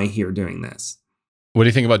 Why am I here doing this? What do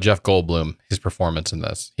you think about Jeff Goldblum, his performance in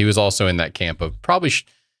this? He was also in that camp of probably,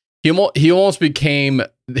 he almost became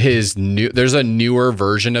his there's a newer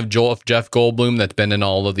version of Jeff Goldblum that's been in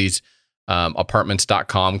all of these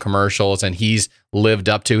apartments.com commercials, and he's lived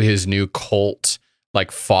up to his new cult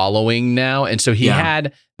like following now. And so he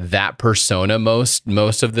had that persona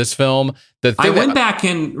most of this film. I went back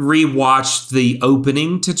and rewatched the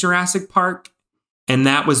opening to Jurassic Park, and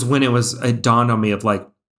that was when it dawned on me of like,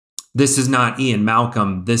 this is not Ian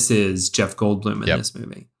Malcolm. This is Jeff Goldblum in this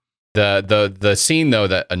movie. The scene though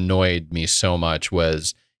that annoyed me so much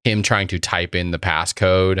was him trying to type in the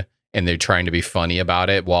passcode and they're trying to be funny about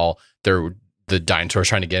it while the dinosaur's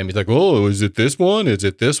trying to get him. He's like, "Oh, is it this one? Is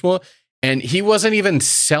it this one?" And he wasn't even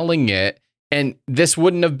selling it. And this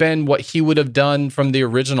wouldn't have been what he would have done from the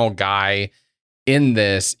original guy in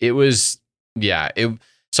this. It was, so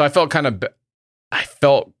I felt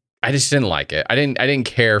I just didn't like it. I didn't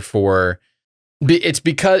care for. It's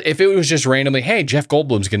because if it was just randomly, hey, Jeff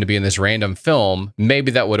Goldblum's going to be in this random film,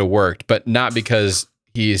 maybe that would have worked, but not because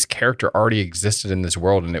his character already existed in this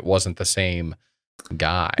world and it wasn't the same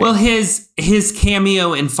guy. Well, his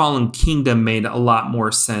cameo in Fallen Kingdom made a lot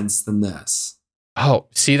more sense than this. Oh,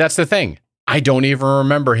 see, that's the thing. I don't even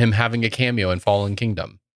remember him having a cameo in Fallen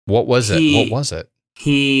Kingdom. What was it?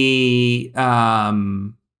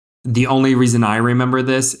 The only reason I remember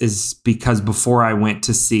this is because before I went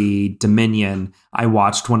to see Dominion, I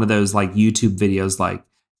watched one of those like YouTube videos, like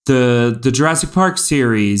the Jurassic Park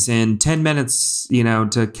series in 10 minutes,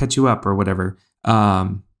 to catch you up or whatever.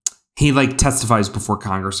 He like testifies before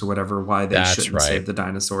Congress or whatever, why they shouldn't save the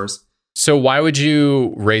dinosaurs. So why would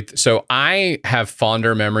you rate? So I have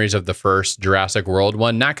fonder memories of the first Jurassic World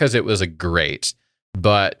one, not because it was great,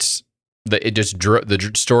 but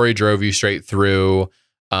the story drove you straight through.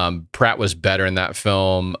 Pratt was better in that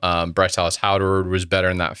film. Bryce Dallas Howard was better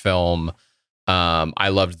in that film. I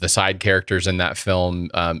loved the side characters in that film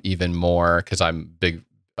even more because I'm big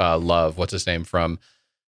love. What's his name from?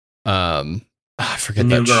 I forget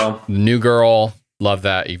the that New Girl. New Girl. Love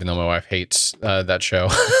that, even though my wife hates that show.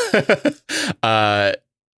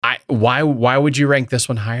 Why would you rank this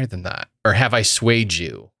one higher than that? Or have I swayed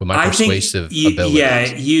you with my persuasive abilities? Yeah,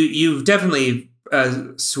 you've definitely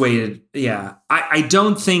swayed. Yeah, I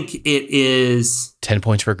don't think it is 10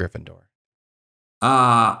 points for Gryffindor.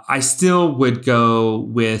 I still would go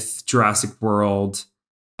with Jurassic World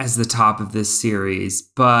as the top of this series,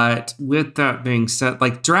 but with that being said,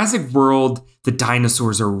 like Jurassic World, the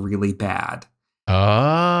dinosaurs are really bad.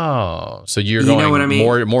 Oh, so you're going what I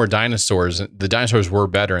mean? more dinosaurs. The dinosaurs were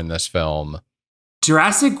better in this film.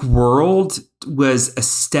 Jurassic World was a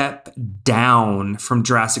step down from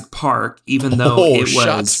Jurassic Park, even though it was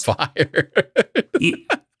shots fired.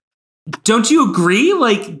 Don't you agree?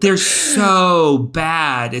 Like they're so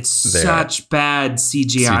bad. It's such bad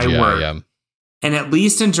CGI work. Yeah. And at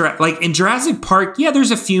least in Jurassic Park,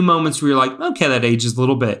 there's a few moments where you're like, okay, that ages a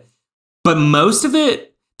little bit, but most of it.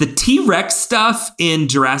 The T-Rex stuff in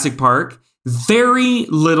Jurassic Park, very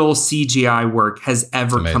little CGI work has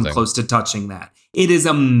ever come close to touching that. It is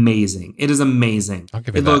amazing. It is amazing. I'll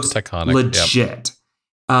give you it that. Looks it's iconic. Legit.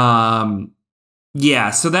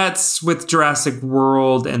 Yep. So that's with Jurassic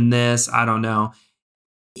World and this. I don't know.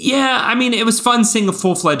 Yeah, I mean, it was fun seeing a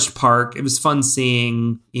full-fledged park. It was fun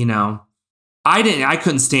seeing, I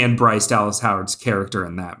couldn't stand Bryce Dallas Howard's character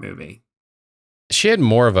in that movie. She had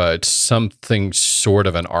more of something sort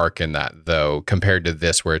of an arc in that, though, compared to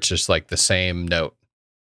this, where it's just like the same note.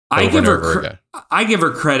 I give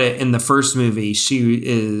her credit in the first movie.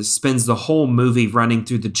 She spends the whole movie running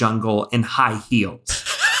through the jungle in high heels.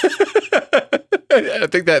 I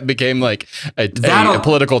think that became like a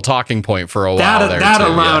political talking point for a while. That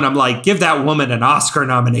alone, I'm like, give that woman an Oscar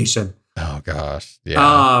nomination. Oh gosh,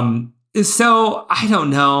 yeah. So I don't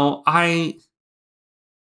know.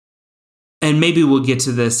 And maybe we'll get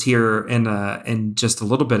to this here in just a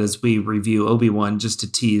little bit as we review Obi-Wan, just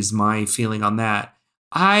to tease my feeling on that.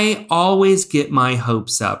 I always get my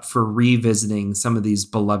hopes up for revisiting some of these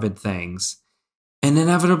beloved things. And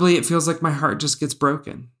inevitably, it feels like my heart just gets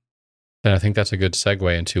broken. And I think that's a good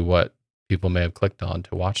segue into what people may have clicked on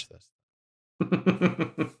to watch this.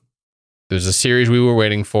 There's a series we were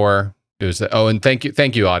waiting for. It was and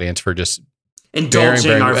thank you, audience, for just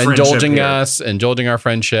indulging our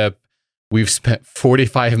friendship. We've spent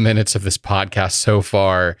 45 minutes of this podcast so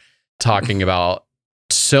far talking about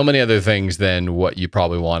so many other things than what you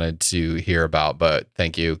probably wanted to hear about. But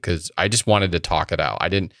thank you, because I just wanted to talk it out.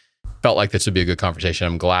 Felt like this would be a good conversation.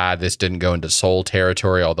 I'm glad this didn't go into soul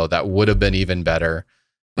territory, although that would have been even better.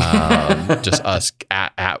 Just us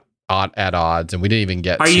at odds, and we didn't even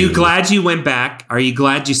get. Are you glad you went back? Are you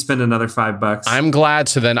glad you spent another $5? I'm glad,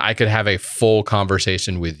 so then I could have a full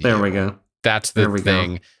conversation with you. There we go. That's the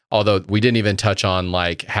thing. Go. Although we didn't even touch on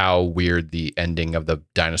like how weird the ending of the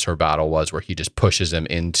dinosaur battle was, where he just pushes him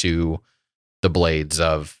into the blades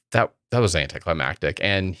of that. That was anticlimactic,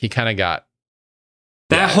 and he kind of got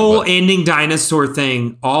that whole ending dinosaur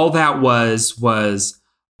thing. All that was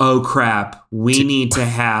oh crap, we need to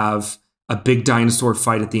have a big dinosaur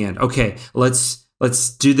fight at the end. Okay, let's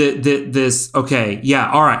do this. Okay,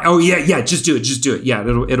 yeah, all right. Oh yeah, just do it. Yeah,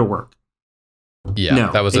 it'll work.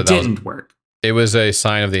 Yeah, no, it didn't work. It was a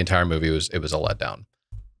sign of the entire movie. It was a letdown.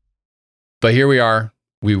 But here we are.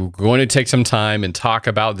 We were going to take some time and talk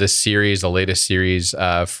about this series, the latest series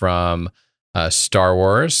from Star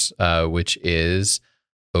Wars, which is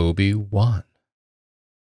Obi-Wan.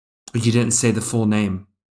 You didn't say the full name.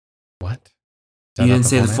 What? You didn't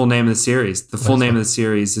say the full name of the series. The full name of the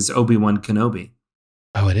series is Obi-Wan Kenobi.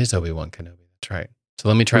 Oh, it is Obi-Wan Kenobi. That's right. So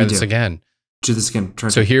let me try this again. Do this again.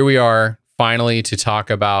 So here we are, finally, to talk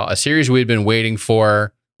about a series we'd been waiting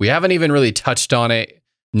for. We haven't even really touched on it.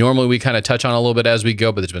 Normally, we kind of touch on it a little bit as we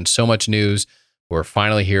go, but there's been so much news. We're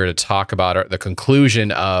finally here to talk about the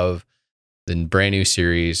conclusion of the brand new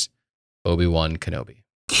series, Obi-Wan Kenobi.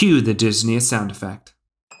 Cue the Disney sound effect.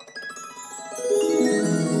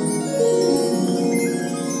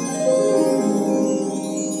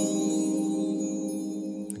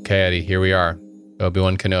 Okay, Eddie, here we are.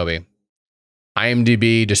 Obi-Wan Kenobi.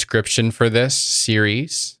 IMDb description for this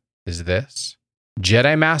series is this: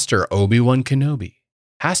 Jedi Master Obi-Wan Kenobi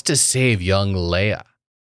has to save young Leia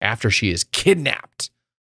after she is kidnapped,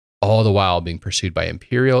 all the while being pursued by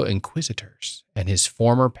Imperial Inquisitors and his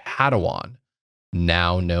former Padawan,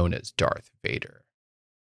 now known as Darth Vader.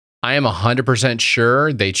 I am 100%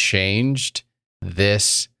 sure they changed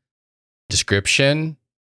this description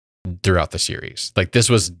throughout the series. Like, this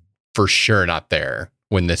was for sure not there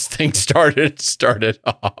when this thing started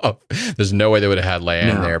off. There's no way they would have had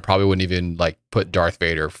Leia in there. Probably wouldn't even like put Darth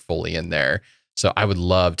Vader fully in there. So I would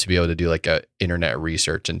love to be able to do like a internet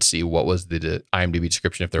research and see what was the IMDb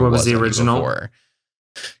description, if there was the original,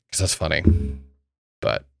 because that's funny.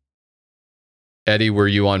 But Eddie, were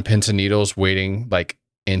you on pins and needles waiting, like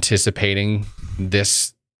anticipating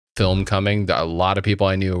this film coming? A lot of people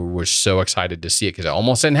I knew were so excited to see it because it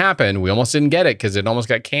almost didn't happen. We almost didn't get it because it almost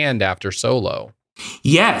got canned after Solo.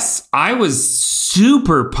 Yes, I was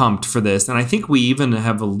super pumped for this. And I think we even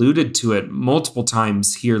have alluded to it multiple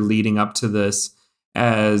times here leading up to this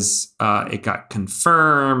as it got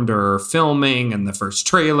confirmed or filming and the first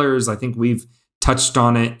trailers. I think we've touched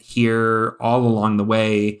on it here all along the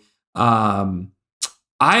way. I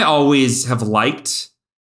always have liked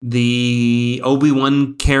the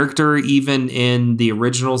Obi-Wan character, even in the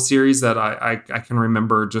original series, that I can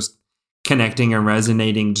remember just connecting and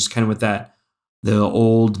resonating just kind of with that, the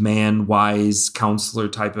old man, wise counselor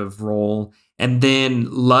type of role. And then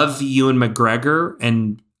love Ewan McGregor.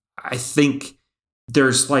 And I think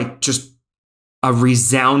there's like just a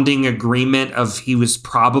resounding agreement of he was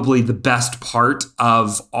probably the best part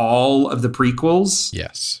of all of the prequels.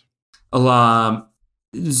 Yes.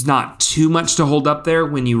 There's not too much to hold up there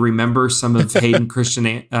when you remember some of Hayden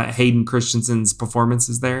Christensen's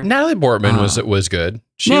performances there. Natalie Portman was good.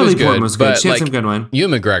 She Natalie was good. Portman was good. She had like, some good one.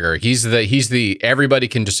 Ewan McGregor, he's the everybody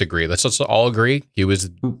can disagree. Let's all agree he was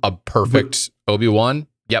a perfect Obi-Wan.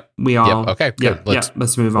 Yep. We all. Yep. Okay. Good.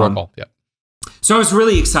 Let's move on. Call. Yep. So I was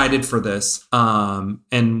really excited for this,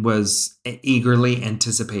 and was eagerly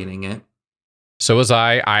anticipating it. So was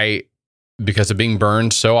I because of being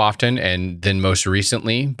burned so often, and then most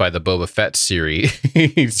recently by the Boba Fett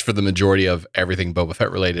series for the majority of everything Boba Fett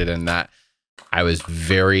related, and that I was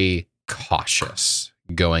very cautious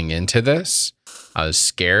going into this. I was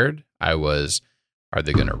scared. Are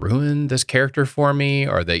they going to ruin this character for me?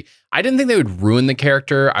 I didn't think they would ruin the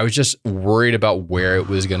character. I was just worried about where it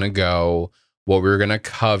was going to go, what we were going to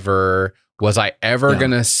cover. Was I ever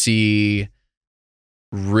going to see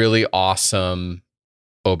really awesome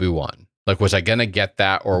Obi-Wan? Like, was I going to get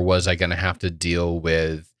that, or was I going to have to deal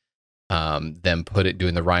with them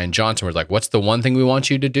doing the Rian Johnson, where it's like, what's the one thing we want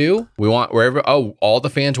you to do? We want all the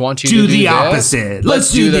fans want you to do the opposite.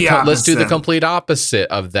 Let's do the opposite. Let's do the complete opposite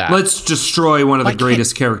of that. Let's destroy one of the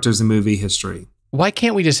greatest characters in movie history. Why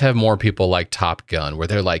can't we just have more people like Top Gun, where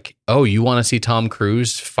they're like, oh, you want to see Tom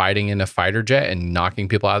Cruise fighting in a fighter jet and knocking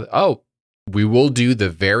people out? Oh, we will do the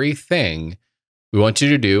very thing we want you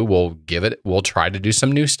to do. We'll try to do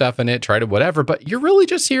some new stuff in it, try to whatever, but you're really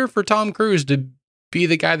just here for Tom Cruise to be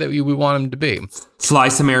the guy that we want him to be. Fly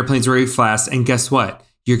some airplanes very fast, and guess what?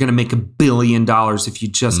 You're going to make $1 billion if you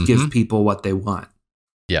just give people what they want.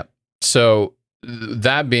 Yep. So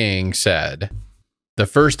that being said, the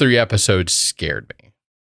first 3 episodes scared me.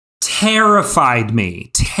 Terrified me.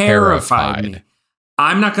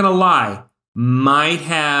 I'm not going to lie. Might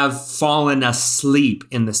have fallen asleep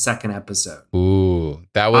in the second episode. Ooh,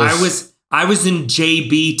 that was... I was in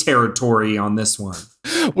JB territory on this one.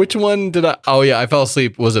 Which one did I? Oh yeah, I fell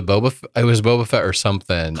asleep. Was it Boba? It was Boba Fett or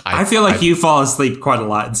something. I feel like you fall asleep quite a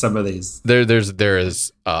lot in some of these. There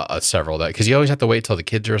is several that, because you always have to wait till the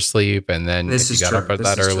kids are asleep, and then if you got up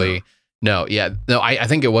that early. True. I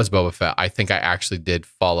think it was Boba Fett. I think I actually did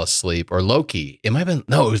fall asleep, or Loki. It might have been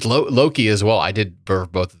it was Loki as well. I did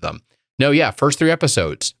both of them. No, yeah, first 3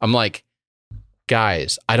 episodes. I'm like,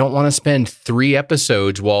 guys, I don't want to spend 3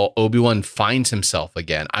 episodes while Obi-Wan finds himself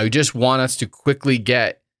again. I just want us to quickly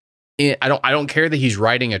get in. I don't care that he's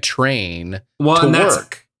riding a train to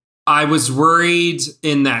work. I was worried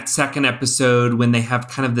in that second episode when they have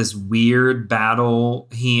kind of this weird battle,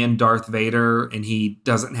 he and Darth Vader, and he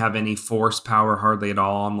doesn't have any force power hardly at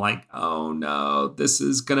all. I'm like, oh no, this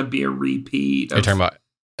is going to be a repeat. You're talking about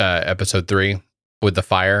episode 3 with the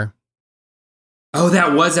fire? Oh,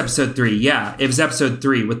 that was episode 3. Yeah, it was episode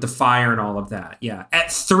 3 with the fire and all of that. Yeah,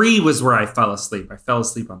 at 3 was where I fell asleep. I fell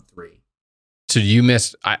asleep on 3. So you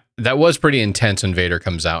missed. That was pretty intense when Vader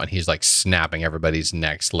comes out and he's like snapping everybody's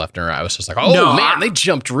necks left and right. I was just like, oh no, man, they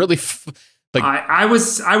jumped really. I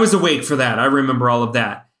was awake for that. I remember all of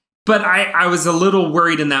that, but I was a little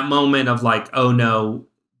worried in that moment of like, oh no,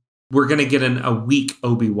 we're gonna get a weak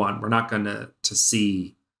Obi-Wan. We're not gonna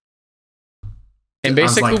see. And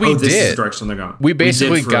basically, like, this is the direction they're going. We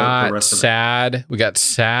basically got sad. We got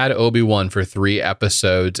sad Obi-Wan for 3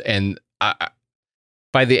 episodes, and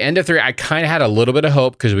by the end of 3, I kind of had a little bit of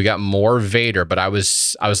hope because we got more Vader. But I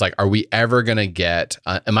was like, are we ever gonna get?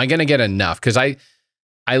 Am I gonna get enough? Because I've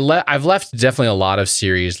left definitely a lot of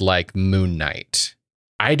series like Moon Knight.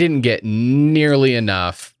 I didn't get nearly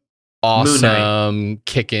enough awesome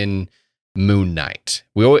kicking Moon Knight.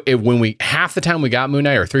 Half the time we got Moon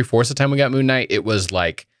Knight, or 3/4 the time we got Moon Knight, it was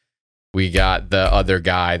like we got the other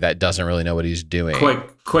guy that doesn't really know what he's doing.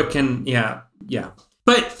 Quick and yeah.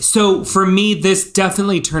 But so for me, this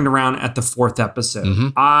definitely turned around at the 4th episode. Mm-hmm.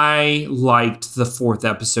 I liked the 4th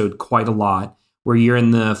episode quite a lot, where you're in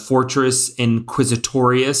the Fortress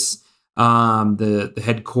Inquisitorius, the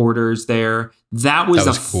headquarters there. That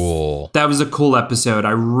was cool. That was a cool episode.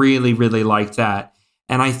 I really, really liked that.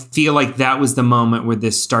 And I feel like that was the moment where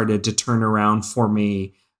this started to turn around for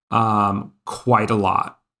me quite a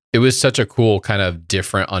lot. It was such a cool kind of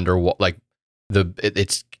different underwater, like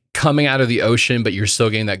it's coming out of the ocean, but you're still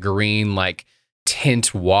getting that green, like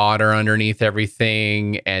tint water underneath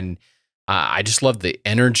everything. And I just love the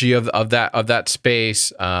energy of that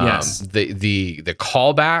space. Yes. The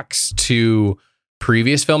callbacks to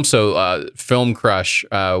previous films. So Film Crush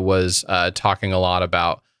was talking a lot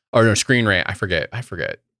about, or no, Screen Rant. I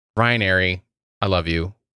forget. Ryan Airy, I love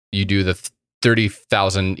you. You do the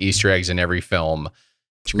 30,000 Easter eggs in every film.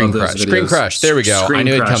 Screen Crush. There we go. I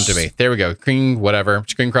knew it'd come to me. There we go.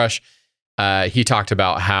 Screen Crush. He talked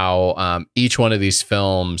about how each one of these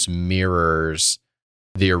films mirrors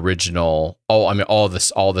the original. All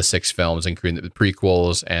the 6 films, including the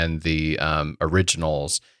prequels and the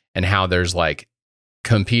originals, and how there's like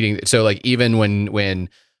competing. So like even when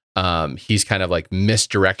he's kind of like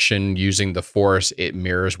misdirection using the Force, it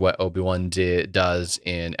mirrors what Obi-Wan does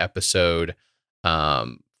in episode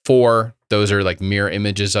 4. Those are like mirror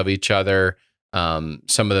images of each other. Some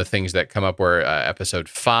of the things that come up were episode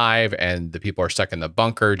 5, and the people are stuck in the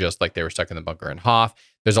bunker, just like they were stuck in the bunker in Hoth.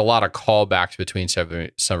 There's a lot of callbacks between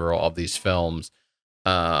several of these films.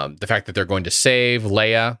 The fact that they're going to saving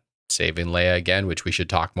Leia again, which we should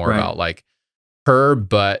talk more about, like her,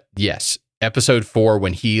 but yes, episode 4,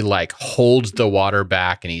 when he like holds the water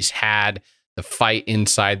back and he's had the fight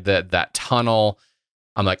inside that tunnel,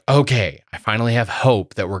 I'm like, okay, I finally have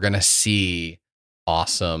hope that we're going to see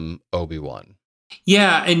awesome Obi-Wan.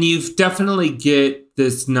 Yeah, and you've definitely get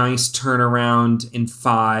this nice turnaround in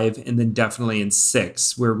 5 and then definitely in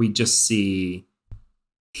 6 where we just see,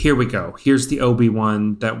 here we go. Here's the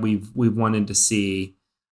Obi-Wan that we've wanted to see.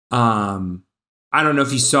 I don't know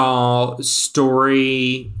if you saw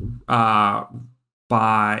story by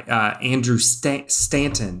Andrew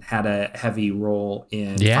Stanton had a heavy role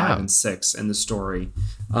in 5 and 6 in the story,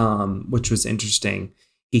 which was interesting.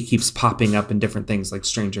 He keeps popping up in different things like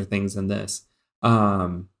Stranger Things and this.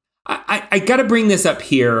 I got to bring this up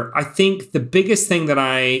here. I think the biggest thing that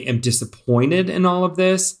I am disappointed in all of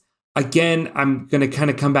this, again, I'm going to kind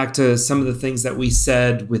of come back to some of the things that we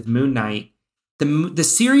said with Moon Knight. The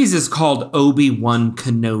series is called Obi-Wan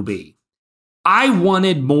Kenobi. I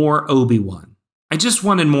wanted more Obi-Wan. I just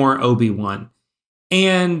wanted more Obi-Wan.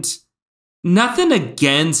 And nothing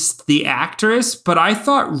against the actress, but I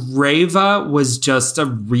thought Reva was just a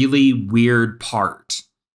really weird part.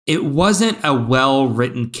 It wasn't a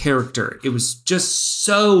well-written character. It was just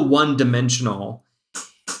so one-dimensional.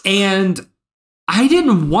 And I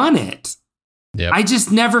didn't want it. Yep. I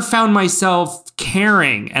just never found myself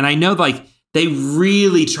caring. And I know like they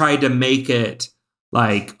really tried to make it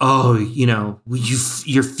like, oh, you know,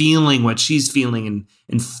 you're feeling what she's feeling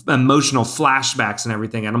and emotional flashbacks and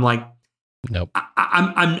everything. And I'm like, nope.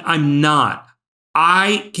 I'm not.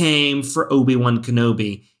 I came for Obi-Wan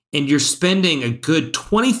Kenobi, and you're spending a good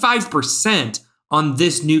 25% on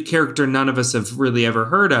this new character none of us have really ever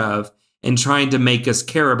heard of and trying to make us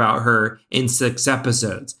care about her in 6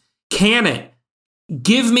 episodes. Can it?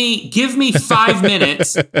 Give me 5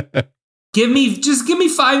 minutes. Give me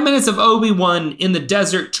 5 minutes of Obi-Wan in the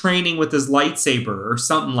desert training with his lightsaber or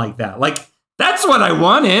something like that. Like, that's what I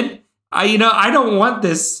wanted. I don't want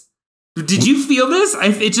this. Did you feel this?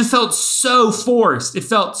 It just felt so forced. It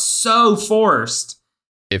felt so forced.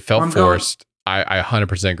 It felt forced. I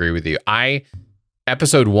 100% agree with you.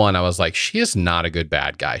 Episode 1, I was like, she is not a good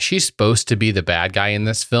bad guy. She's supposed to be the bad guy in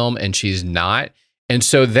this film, and she's not. And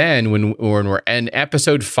so then when we're in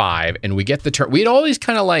episode 5 and we get the turn, we'd always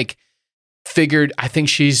kind of like figured, I think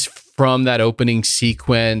she's from that opening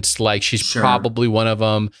sequence, like she's probably one of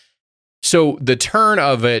them. So the turn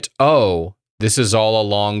of it, oh, this is all a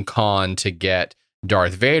long con to get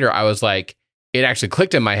Darth Vader. I was like, it actually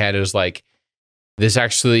clicked in my head. It was like, this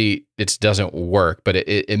actually, it doesn't work, but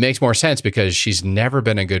it makes more sense because she's never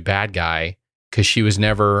been a good bad guy because she was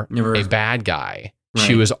never a bad guy. Right.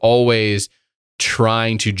 She was always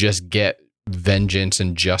trying to just get vengeance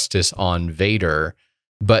and justice on Vader,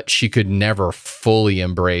 but she could never fully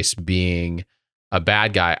embrace being a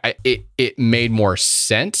bad guy. It made more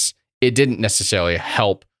sense. It didn't necessarily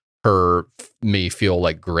help me feel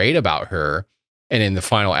like great about her. And in the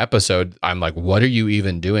final episode, I'm like, what are you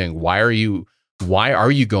even doing? Why are you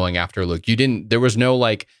going after Luke? There was no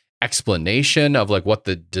like explanation of like what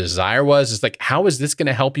the desire was. It's like, how is this going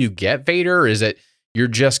to help you get Vader? Or is it you're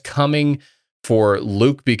just coming for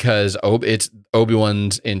Luke because it's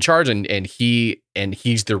Obi-Wan's in charge and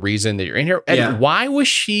he's the reason that you're in here? And why was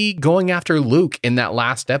she going after Luke in that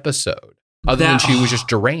last episode? Other than she was just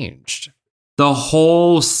deranged. The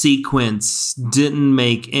whole sequence didn't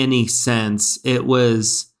make any sense. It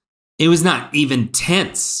was not even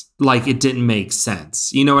tense. Like, it didn't make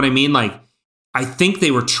sense. You know what I mean? Like, I think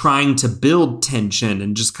they were trying to build tension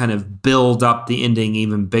and just kind of build up the ending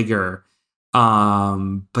even bigger.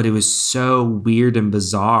 But it was so weird and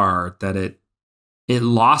bizarre that it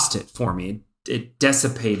lost it for me. It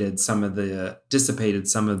dissipated some of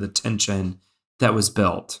the tension that was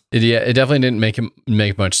built. It definitely didn't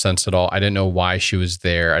make much sense at all. I didn't know why she was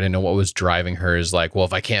there. I didn't know what was driving her. Is like, well,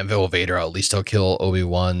 if I can't kill Vader, at least I'll kill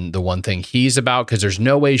Obi-Wan, the one thing he's about, because there's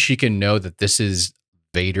no way she can know that this is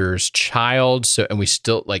Vader's child. So, and we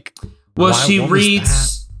still like. Well, she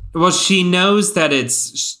reads. Well, she knows that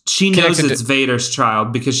it's Vader's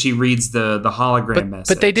child because she reads the hologram message.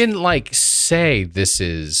 But they didn't like say this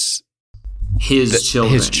is his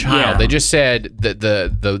children. His child. Yeah. They just said that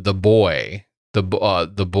the boy. The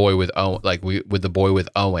boy with Owen, like with the boy with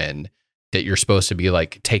Owen that you're supposed to be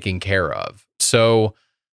like taking care of. So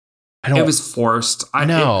it was forced.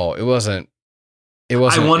 It wasn't.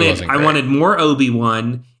 I wanted more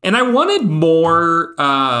Obi-Wan and I wanted more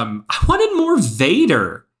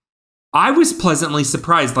Vader. I was pleasantly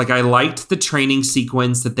surprised. Like, I liked the training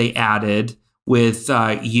sequence that they added with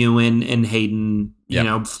Ewan and Hayden,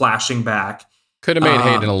 flashing back. Could have made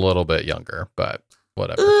Hayden a little bit younger, but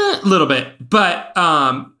whatever. A little bit. But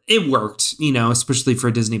it worked, especially for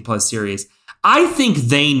a Disney Plus series. I think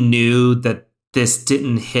they knew that this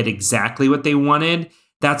didn't hit exactly what they wanted.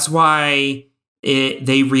 That's why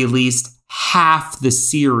they released half the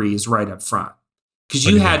series right up front. Because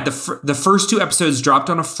you had the first 2 episodes dropped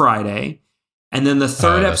on a Friday, and then the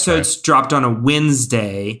third episodes dropped on a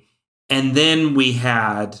Wednesday, and then we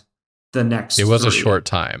had the next. It was 3. A short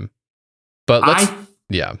time, but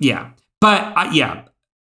yeah. But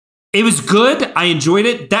it was good. I enjoyed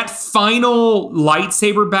it. That final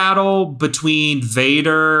lightsaber battle between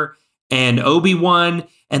Vader and Obi-Wan,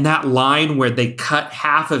 and that line where they cut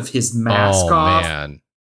half of his mask off, man.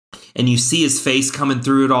 And you see his face coming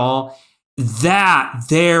through it all.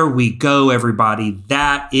 There we go, everybody.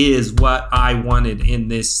 That is what I wanted in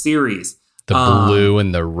this series. The blue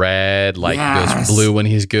and the red, goes blue when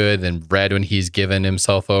he's good, then red when he's given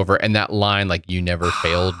himself over. And that line, you never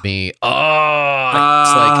failed me.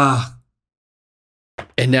 Oh,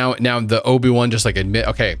 and now the Obi-Wan just admit,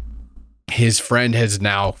 okay, his friend is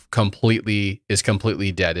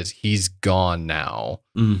completely dead. He's gone now.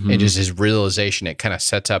 Mm-hmm. And just his realization, it kind of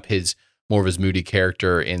sets up more of his moody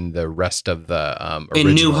character in the rest of the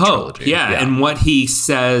original in New Hope. Trilogy. Yeah. And what he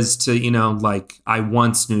says to, I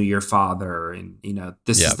once knew your father, and,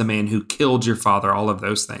 this is the man who killed your father, all of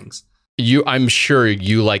those things. I'm sure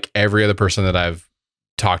you, like every other person that I've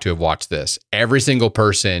talked to, have watched this. Every single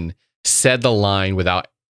person said the line without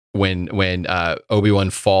when Obi-Wan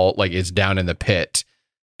is down in the pit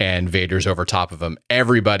and Vader's over top of him.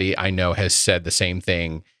 Everybody I know has said the same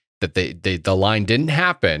thing, that the line didn't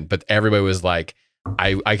happen, but everybody was like,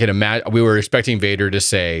 I can imagine, we were expecting Vader to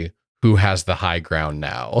say, who has the high ground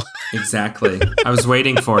now? Exactly. I was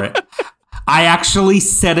waiting for it. I actually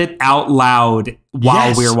said it out loud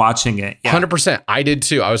while we were watching it. Yeah. 100%. I did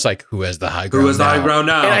too. I was like, who has the high ground now? Who has the high ground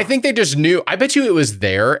now? And I think they just knew. I bet you it was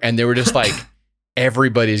there, and they were just like,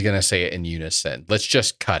 everybody's going to say it in unison. Let's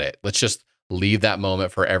just cut it. Let's just leave that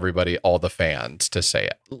moment for everybody, all the fans, to say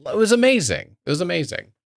it. It was amazing. It was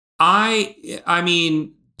amazing. I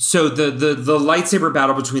mean, so the lightsaber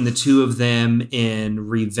battle between the two of them in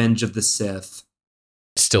Revenge of the Sith.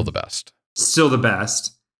 Still the best. Still the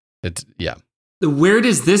best. Yeah. Where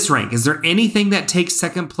does this rank? Is there anything that takes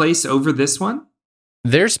second place over this one?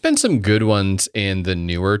 There's been some good ones in the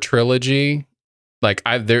newer trilogy. Some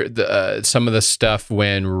of the stuff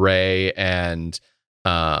when Rey and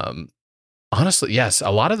honestly, yes,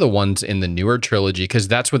 a lot of the ones in the newer trilogy, because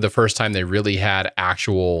that's when the first time they really had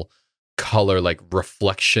actual color,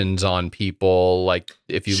 reflections on people.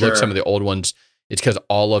 If you look some of the old ones, it's because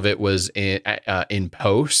all of it was in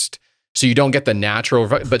post, so you don't get the natural.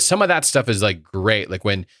 But some of that stuff is great.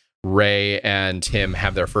 When Rey and him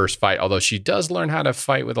have their first fight, although she does learn how to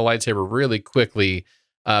fight with a lightsaber really quickly.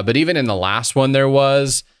 But even in the last one, there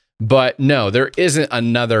was. But no, there isn't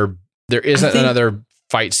another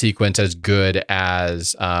fight sequence as good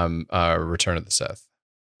as Return of the Sith.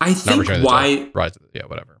 I think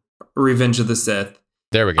whatever. Revenge of the Sith.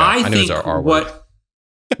 There we go. I think it was our word.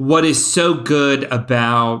 What is so good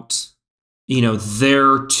about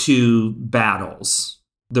their two battles,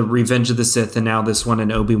 the Revenge of the Sith and now this one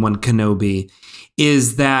in Obi-Wan Kenobi,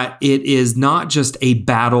 is that it is not just a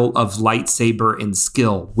battle of lightsaber and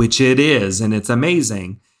skill, which it is, and it's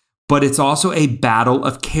amazing, but it's also a battle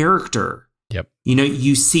of character. Yep.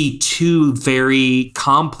 You see two very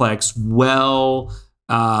complex, well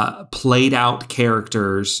played out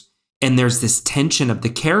characters, and there's this tension of the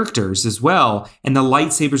characters as well. And the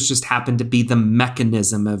lightsabers just happen to be the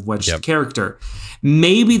mechanism of which character.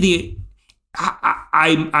 Maybe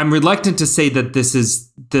I'm reluctant to say that this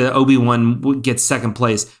is the Obi-Wan gets second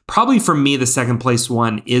place. Probably for me, the second place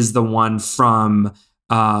one is the one from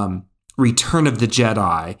Return of the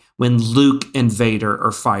Jedi, when Luke and Vader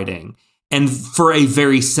are fighting. And for a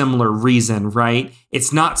very similar reason, right?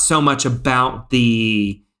 It's not so much about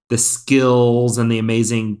the skills and the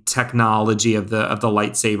amazing technology of the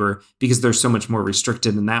lightsaber, because they're so much more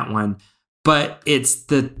restricted in that one. But it's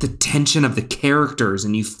the tension of the characters,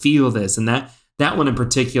 and you feel this. And that one in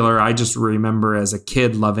particular, I just remember as a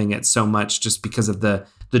kid loving it so much, just because of the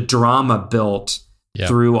drama built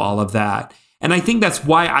through all of that. And I think that's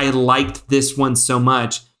why I liked this one so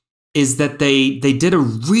much, is that they did a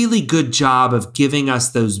really good job of giving us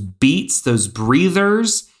those beats, those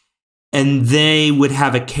breathers, and they would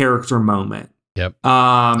have a character moment. Yep.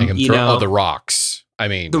 The rocks. I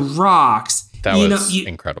mean, the rocks. That was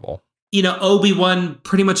incredible. Obi-Wan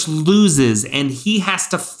pretty much loses, and he has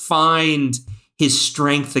to find his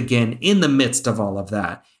strength again in the midst of all of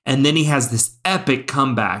that. And then he has this epic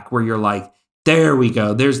comeback where you're like, there we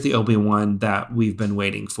go. There's the Obi-Wan that we've been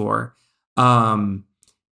waiting for.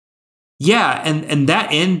 Yeah, and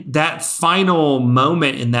that final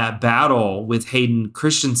moment in that battle with Hayden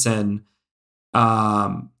Christensen,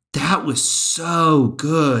 that was so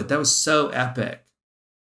good. That was so epic.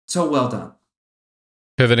 So well done.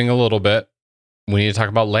 Pivoting a little bit, we need to talk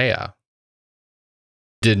about Leia.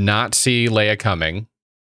 Did not see Leia coming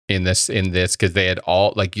in this because they had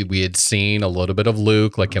all, like, we had seen a little bit of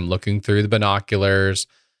Luke, like him looking through the binoculars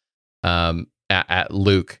at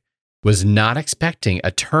Luke. Was not expecting a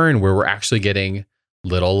turn where we're actually getting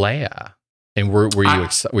little Leia. And were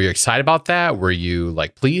you excited about that? Were you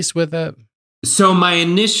like pleased with it? So my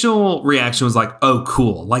initial reaction was like, oh,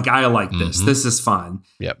 cool. Like, I like this. Mm-hmm. This is fun.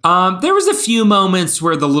 Yep. There was a few moments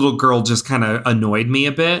where the little girl just kind of annoyed me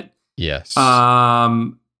a bit. Yes.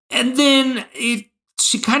 And then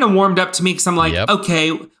she kind of warmed up to me because I'm like,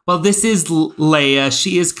 okay, well, this is Leia.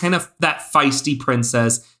 She is kind of that feisty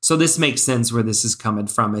princess. So this makes sense where this is coming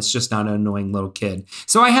from. It's just not an annoying little kid.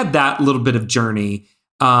 So I had that little bit of journey.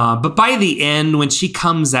 But by the end, when she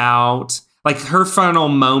comes out, like her final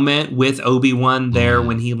moment with Obi-Wan there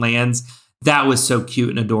when he lands, that was so cute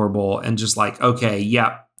and adorable. And just like, okay,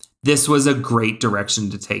 this was a great direction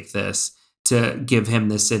to take this, to give him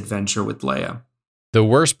this adventure with Leia. The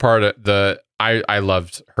worst part of I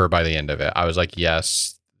loved her by the end of it. I was like,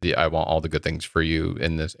 yes, I want all the good things for you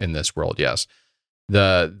in this world. Yes.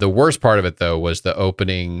 The worst part of it though was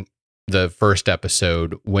the first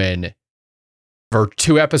episode, when for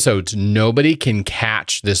 2 episodes nobody can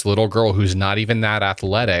catch this little girl who's not even that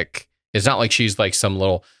athletic. It's not like she's like some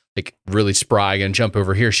little like really spry and jump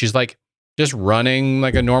over here. She's like just running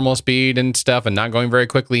like a normal speed and stuff and not going very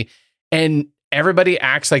quickly. And everybody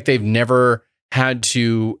acts like they've never had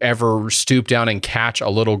to ever stoop down and catch a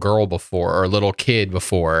little girl before or a little kid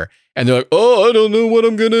before. And they're like, oh, I don't know what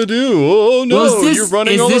I'm going to do. Oh, no, you're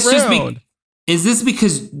running all around. Is this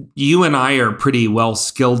because you and I are pretty well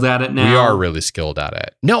skilled at it now? We are really skilled at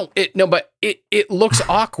it. But it looks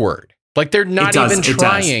awkward. Like they're not even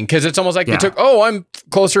trying, because it's almost like they took, I'm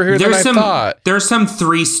closer here than I thought. There's some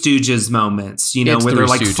Three Stooges moments, where they're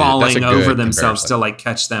like falling over themselves to like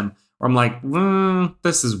catch them. Or I'm like,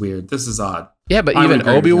 this is weird. This is odd. Yeah, but even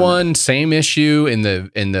Obi-Wan, same issue on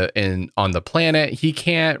the planet. He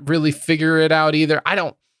can't really figure it out either. I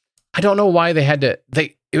don't know why they had to.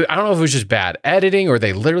 I don't know if it was just bad editing or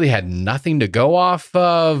they literally had nothing to go off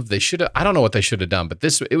of. They should have. I don't know what they should have done, but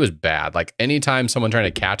it was bad. Like anytime someone trying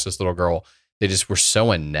to catch this little girl, they just were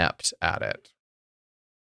so inept at it.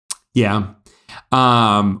 Yeah.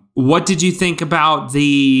 What did you think about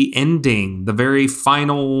the ending, the very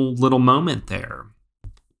final little moment there?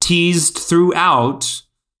 Teased throughout.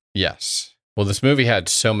 Yes. Well, this movie had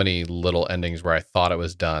so many little endings where I thought it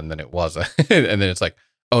was done, then it wasn't. And then it's like,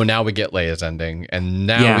 oh, now we get Leia's ending. And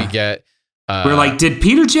now we get... we're like, did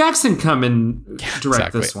Peter Jackson come and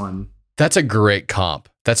direct this one? That's a great comp.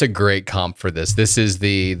 That's a great comp for this. This is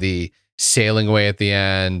the sailing away at the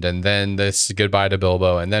end, and then this goodbye to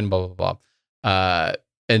Bilbo, and then blah, blah, blah.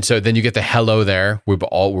 And so then you get the hello there. We're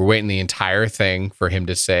waiting the entire thing for him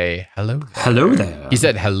to say hello there. Hello there. He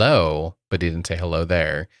said hello, but he didn't say hello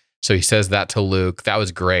there. So he says that to Luke. That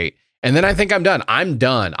was great. And then I think I'm done.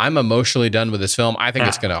 I'm emotionally done with this film. I think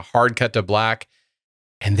it's going to hard cut to black.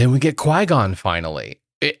 And then we get Qui-Gon finally.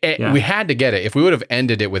 We had to get it. If we would have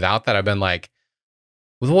ended it without that, I've been like,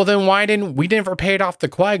 well, then why didn't we never paid off the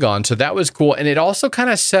Qui-Gon? So that was cool. And it also kind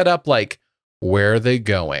of set up like, where are they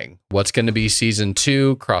going? What's going to be season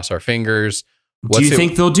 2? Cross our fingers. Do you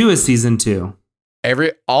think they'll do a season 2?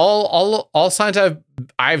 All signs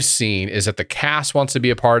I've seen is that the cast wants to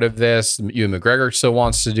be a part of this. Ewan McGregor still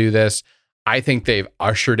wants to do this. I think they've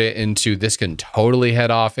ushered it into this can totally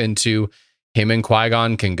head off into him and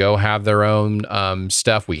Qui-Gon can go have their own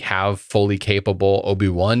stuff. We have fully capable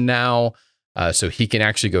Obi-Wan now. So he can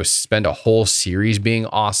actually go spend a whole series being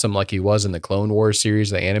awesome like he was in the Clone Wars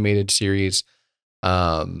series, the animated series.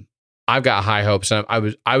 I've got high hopes, and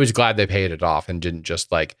I was glad they paid it off and didn't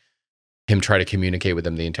just like him try to communicate with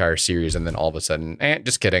them the entire series and then all of a sudden,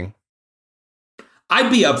 just kidding.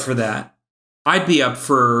 I'd be up for that. I'd be up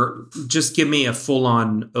for just give me a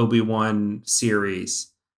full-on Obi-Wan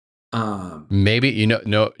series. Maybe you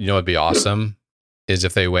know what'd be awesome is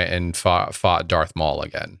if they went and fought Darth Maul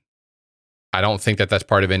again. I don't think that's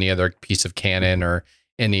part of any other piece of canon or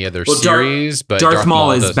any other series. But Darth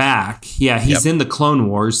Maul is back. Yeah, he's in the Clone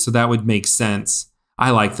Wars, so that would make sense.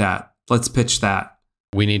 I like that. Let's pitch that.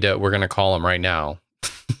 We're going to call them right now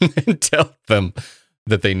and tell them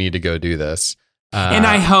that they need to go do this. And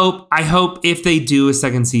I hope if they do a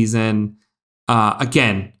second season,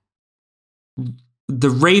 again, the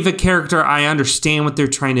Reva character, I understand what they're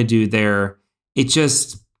trying to do there. It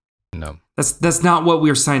just, No. That's not what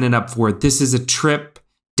we're signing up for. This is a trip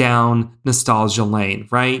down nostalgia lane,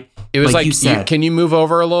 right? It was like you said, can you move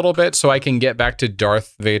over a little bit so I can get back to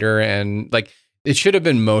Darth Vader? And like, it should have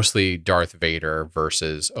been mostly Darth Vader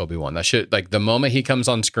versus Obi-Wan. That should, like, the moment he comes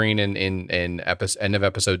on screen in end of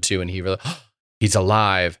episode 2 and he's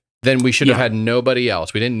alive, then we should have had nobody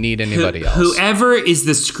else. We didn't need anybody else. Whoever is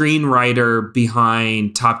the screenwriter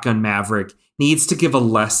behind Top Gun Maverick needs to give a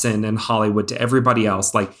lesson in Hollywood to everybody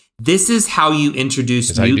else. Like, this is how you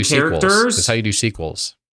introduce new characters. This is how you do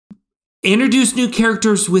sequels. Introduce new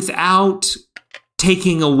characters without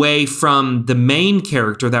taking away from the main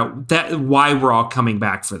character. That why we're all coming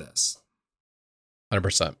back for this.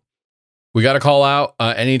 100%. We got to call out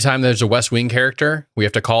anytime there's a West Wing character. We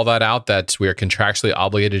have to call that out. That we are contractually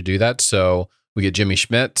obligated to do that. So we get Jimmy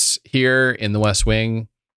Schmitz here in the West Wing.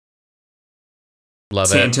 Love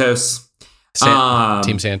Santos.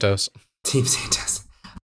 Team Santos. Team Santos.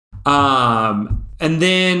 And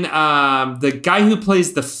then the guy who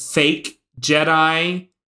plays the fake Jedi,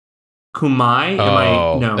 Kumai.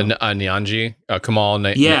 Nyanji. Kamal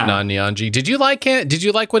Nyanji. Did you like it? Did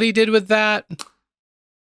you like what he did with that?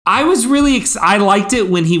 I was really I liked it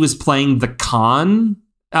when he was playing the Khan,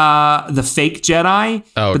 the fake Jedi.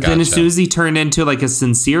 But then as soon as he turned into like a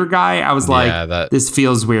sincere guy, I was this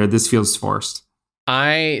feels weird. This feels forced.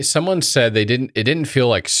 Someone said it didn't feel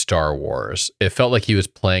like Star Wars. It felt like he was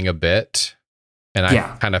playing a bit. And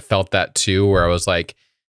I kind of felt that too, where I was like,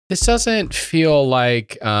 this doesn't feel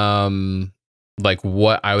like what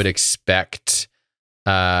I would expect.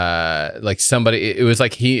 Like somebody, it was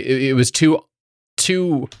like it was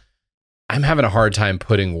too, I'm having a hard time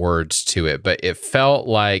putting words to it, but it felt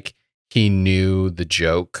like he knew the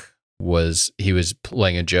joke he was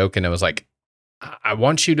playing a joke. And it was like, I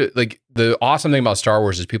want you to, like, the awesome thing about Star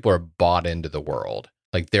Wars is people are bought into the world.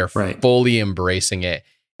 Like, they're fully embracing it.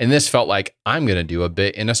 And this felt like, I'm going to do a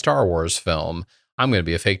bit in a Star Wars film. I'm going to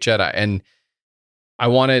be a fake Jedi. And I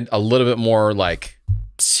wanted a little bit more like,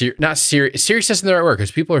 not serious. Serious isn't the right word,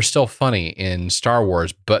 because people are still funny in Star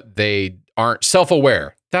Wars, but they aren't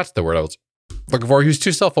self-aware. That's the word I was looking for. He was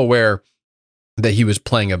too self-aware that he was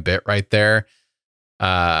playing a bit right there.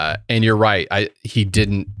 And you're right. He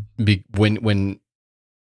didn't be when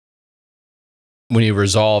he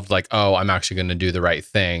resolved like, oh, I'm actually going to do the right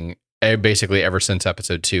thing. Basically, ever since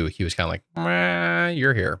episode 2, he was kind of like,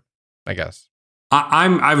 you're here, I guess.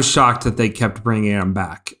 I was shocked that they kept bringing him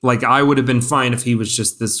back. Like, I would have been fine if he was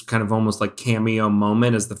just this kind of almost like cameo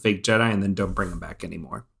moment as the fake Jedi, and then don't bring him back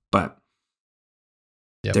anymore. But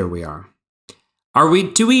there we are.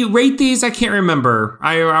 Do we rate these? I can't remember.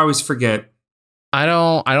 I always forget. I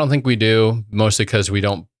don't think we do, mostly because we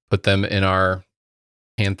don't put them in our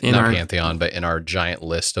pantheon, but in our giant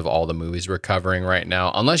list of all the movies we're covering right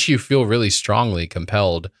now. Unless you feel really strongly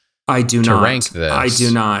compelled to rank this. I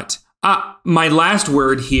do not. My last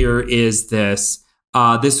word here is this.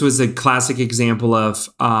 This was a classic example of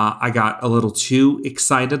I got a little too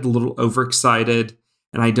excited, a little overexcited,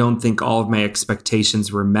 and I don't think all of my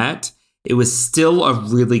expectations were met. It was still a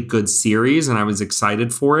really good series, and I was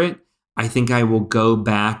excited for it. I think I will go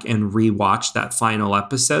back and rewatch that final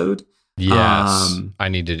episode. Yes, I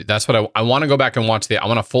need to. That's what I want to go back and watch I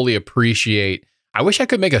want to fully appreciate. I wish I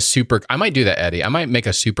could make I might do that, Eddie. I might make a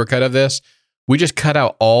supercut of this. We just cut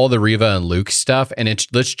out all the Reva and Luke stuff, and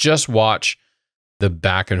let's just watch the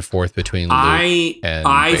back and forth between Luke and Vader.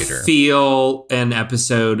 I feel an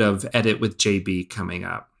episode of Edit with JB coming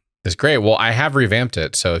up. It's great. Well, I have revamped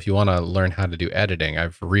it, so if you want to learn how to do editing,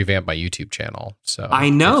 I've revamped my YouTube channel. So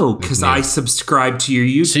I know, because I subscribe to your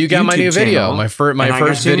YouTube. So you got my new video, my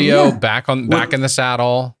first video, back in the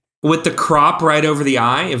saddle with the crop right over the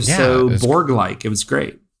eye. It was Borg-like. It was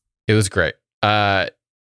great. It was great.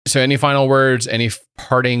 So any final words? Any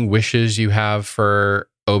parting wishes you have for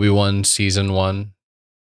Obi-Wan season 1?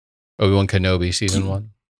 Obi-Wan Kenobi season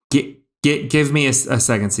 1. Give me a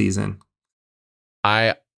second season.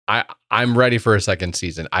 I'm ready for a second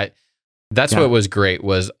season. What was great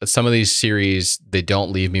was some of these series, they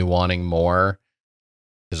don't leave me wanting more.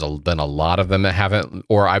 There's been a lot of them that haven't,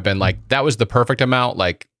 or I've been like, that was the perfect amount.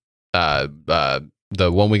 Like the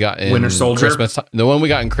one we got in Winter Soldier, the one we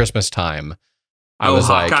got in Christmas time.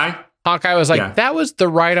 Hawkeye was like, that was the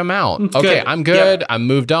right amount. Okay, good. I'm good. Yep. I'm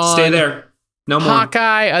moved on. Stay there. No more.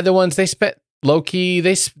 Hawkeye, other ones, they spent low-key,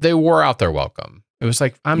 they wore out their welcome. It was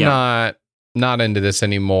like, I'm not into this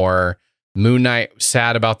anymore. Moon Knight,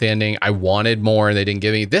 sad about the ending. I wanted more and they didn't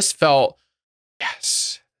give me. This felt,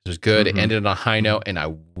 yes, it was good. It ended on a high note and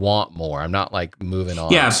I want more. I'm not like moving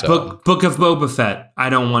on. Yeah, so. Book of Boba Fett. I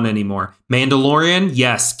don't want any more. Mandalorian,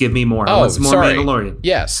 yes, give me more. I want some more Mandalorian.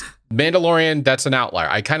 Yes. Mandalorian, that's an outlier.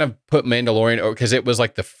 I kind of put Mandalorian because it was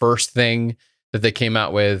like the first thing that they came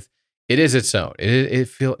out with. It is its own. It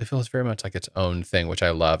feels very much like its own thing, which I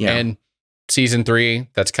love. Yeah. And season 3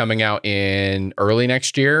 that's coming out in early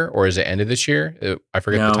next year, or is it end of this year? I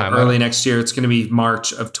forget the time. Early next year. It's going to be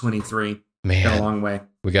March of 23. Man, got a long way.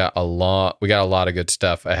 We got a lot of good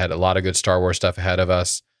stuff ahead. A lot of good Star Wars stuff ahead of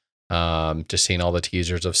us. Just seeing all the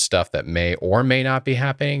teasers of stuff that may or may not be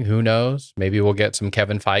happening. Who knows? Maybe we'll get some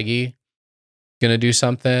Kevin Feige going to do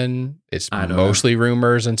something. It's mostly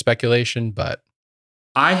rumors and speculation, but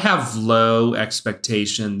I have low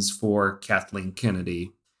expectations for Kathleen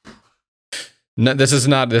Kennedy. No, this is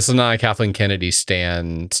not a Kathleen Kennedy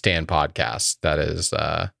Stan podcast. That is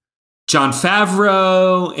Jon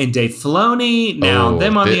Favreau and Dave Filoni. Now,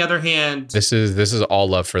 them on the other hand, this is all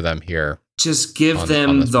love for them here. Just give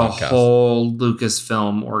them the podcast. Whole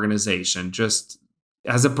Lucasfilm organization, just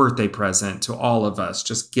as a birthday present to all of us.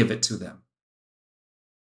 Just give it to them.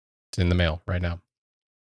 It's in the mail right now.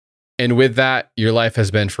 And with that, your life has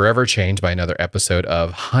been forever changed by another episode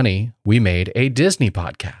of Honey, We Made a Disney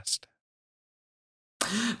Podcast.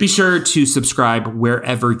 Be sure to subscribe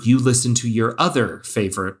wherever you listen to your other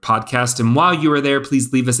favorite podcast. And while you are there,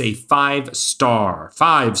 please leave us a 5-star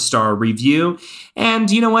review. And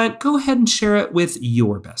you know what? Go ahead and share it with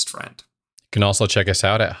your best friend. You can also check us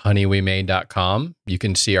out at honeywemade.com. You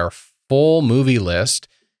can see our full movie list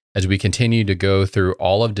as we continue to go through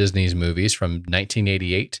all of Disney's movies from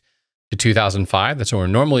 1988 to 2005. That's what we're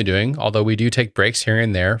normally doing, although we do take breaks here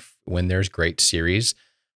and there when there's great series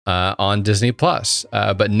on Disney Plus.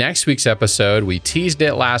 But next week's episode, we teased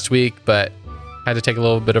it last week, but had to take a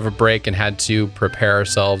little bit of a break and had to prepare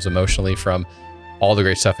ourselves emotionally from all the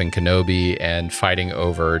great stuff in Kenobi and fighting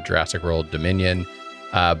over Jurassic World Dominion.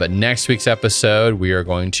 But next week's episode, we are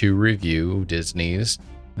going to review Disney's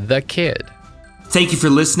The Kid. Thank you for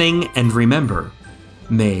listening, and remember,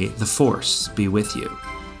 may the Force be with you.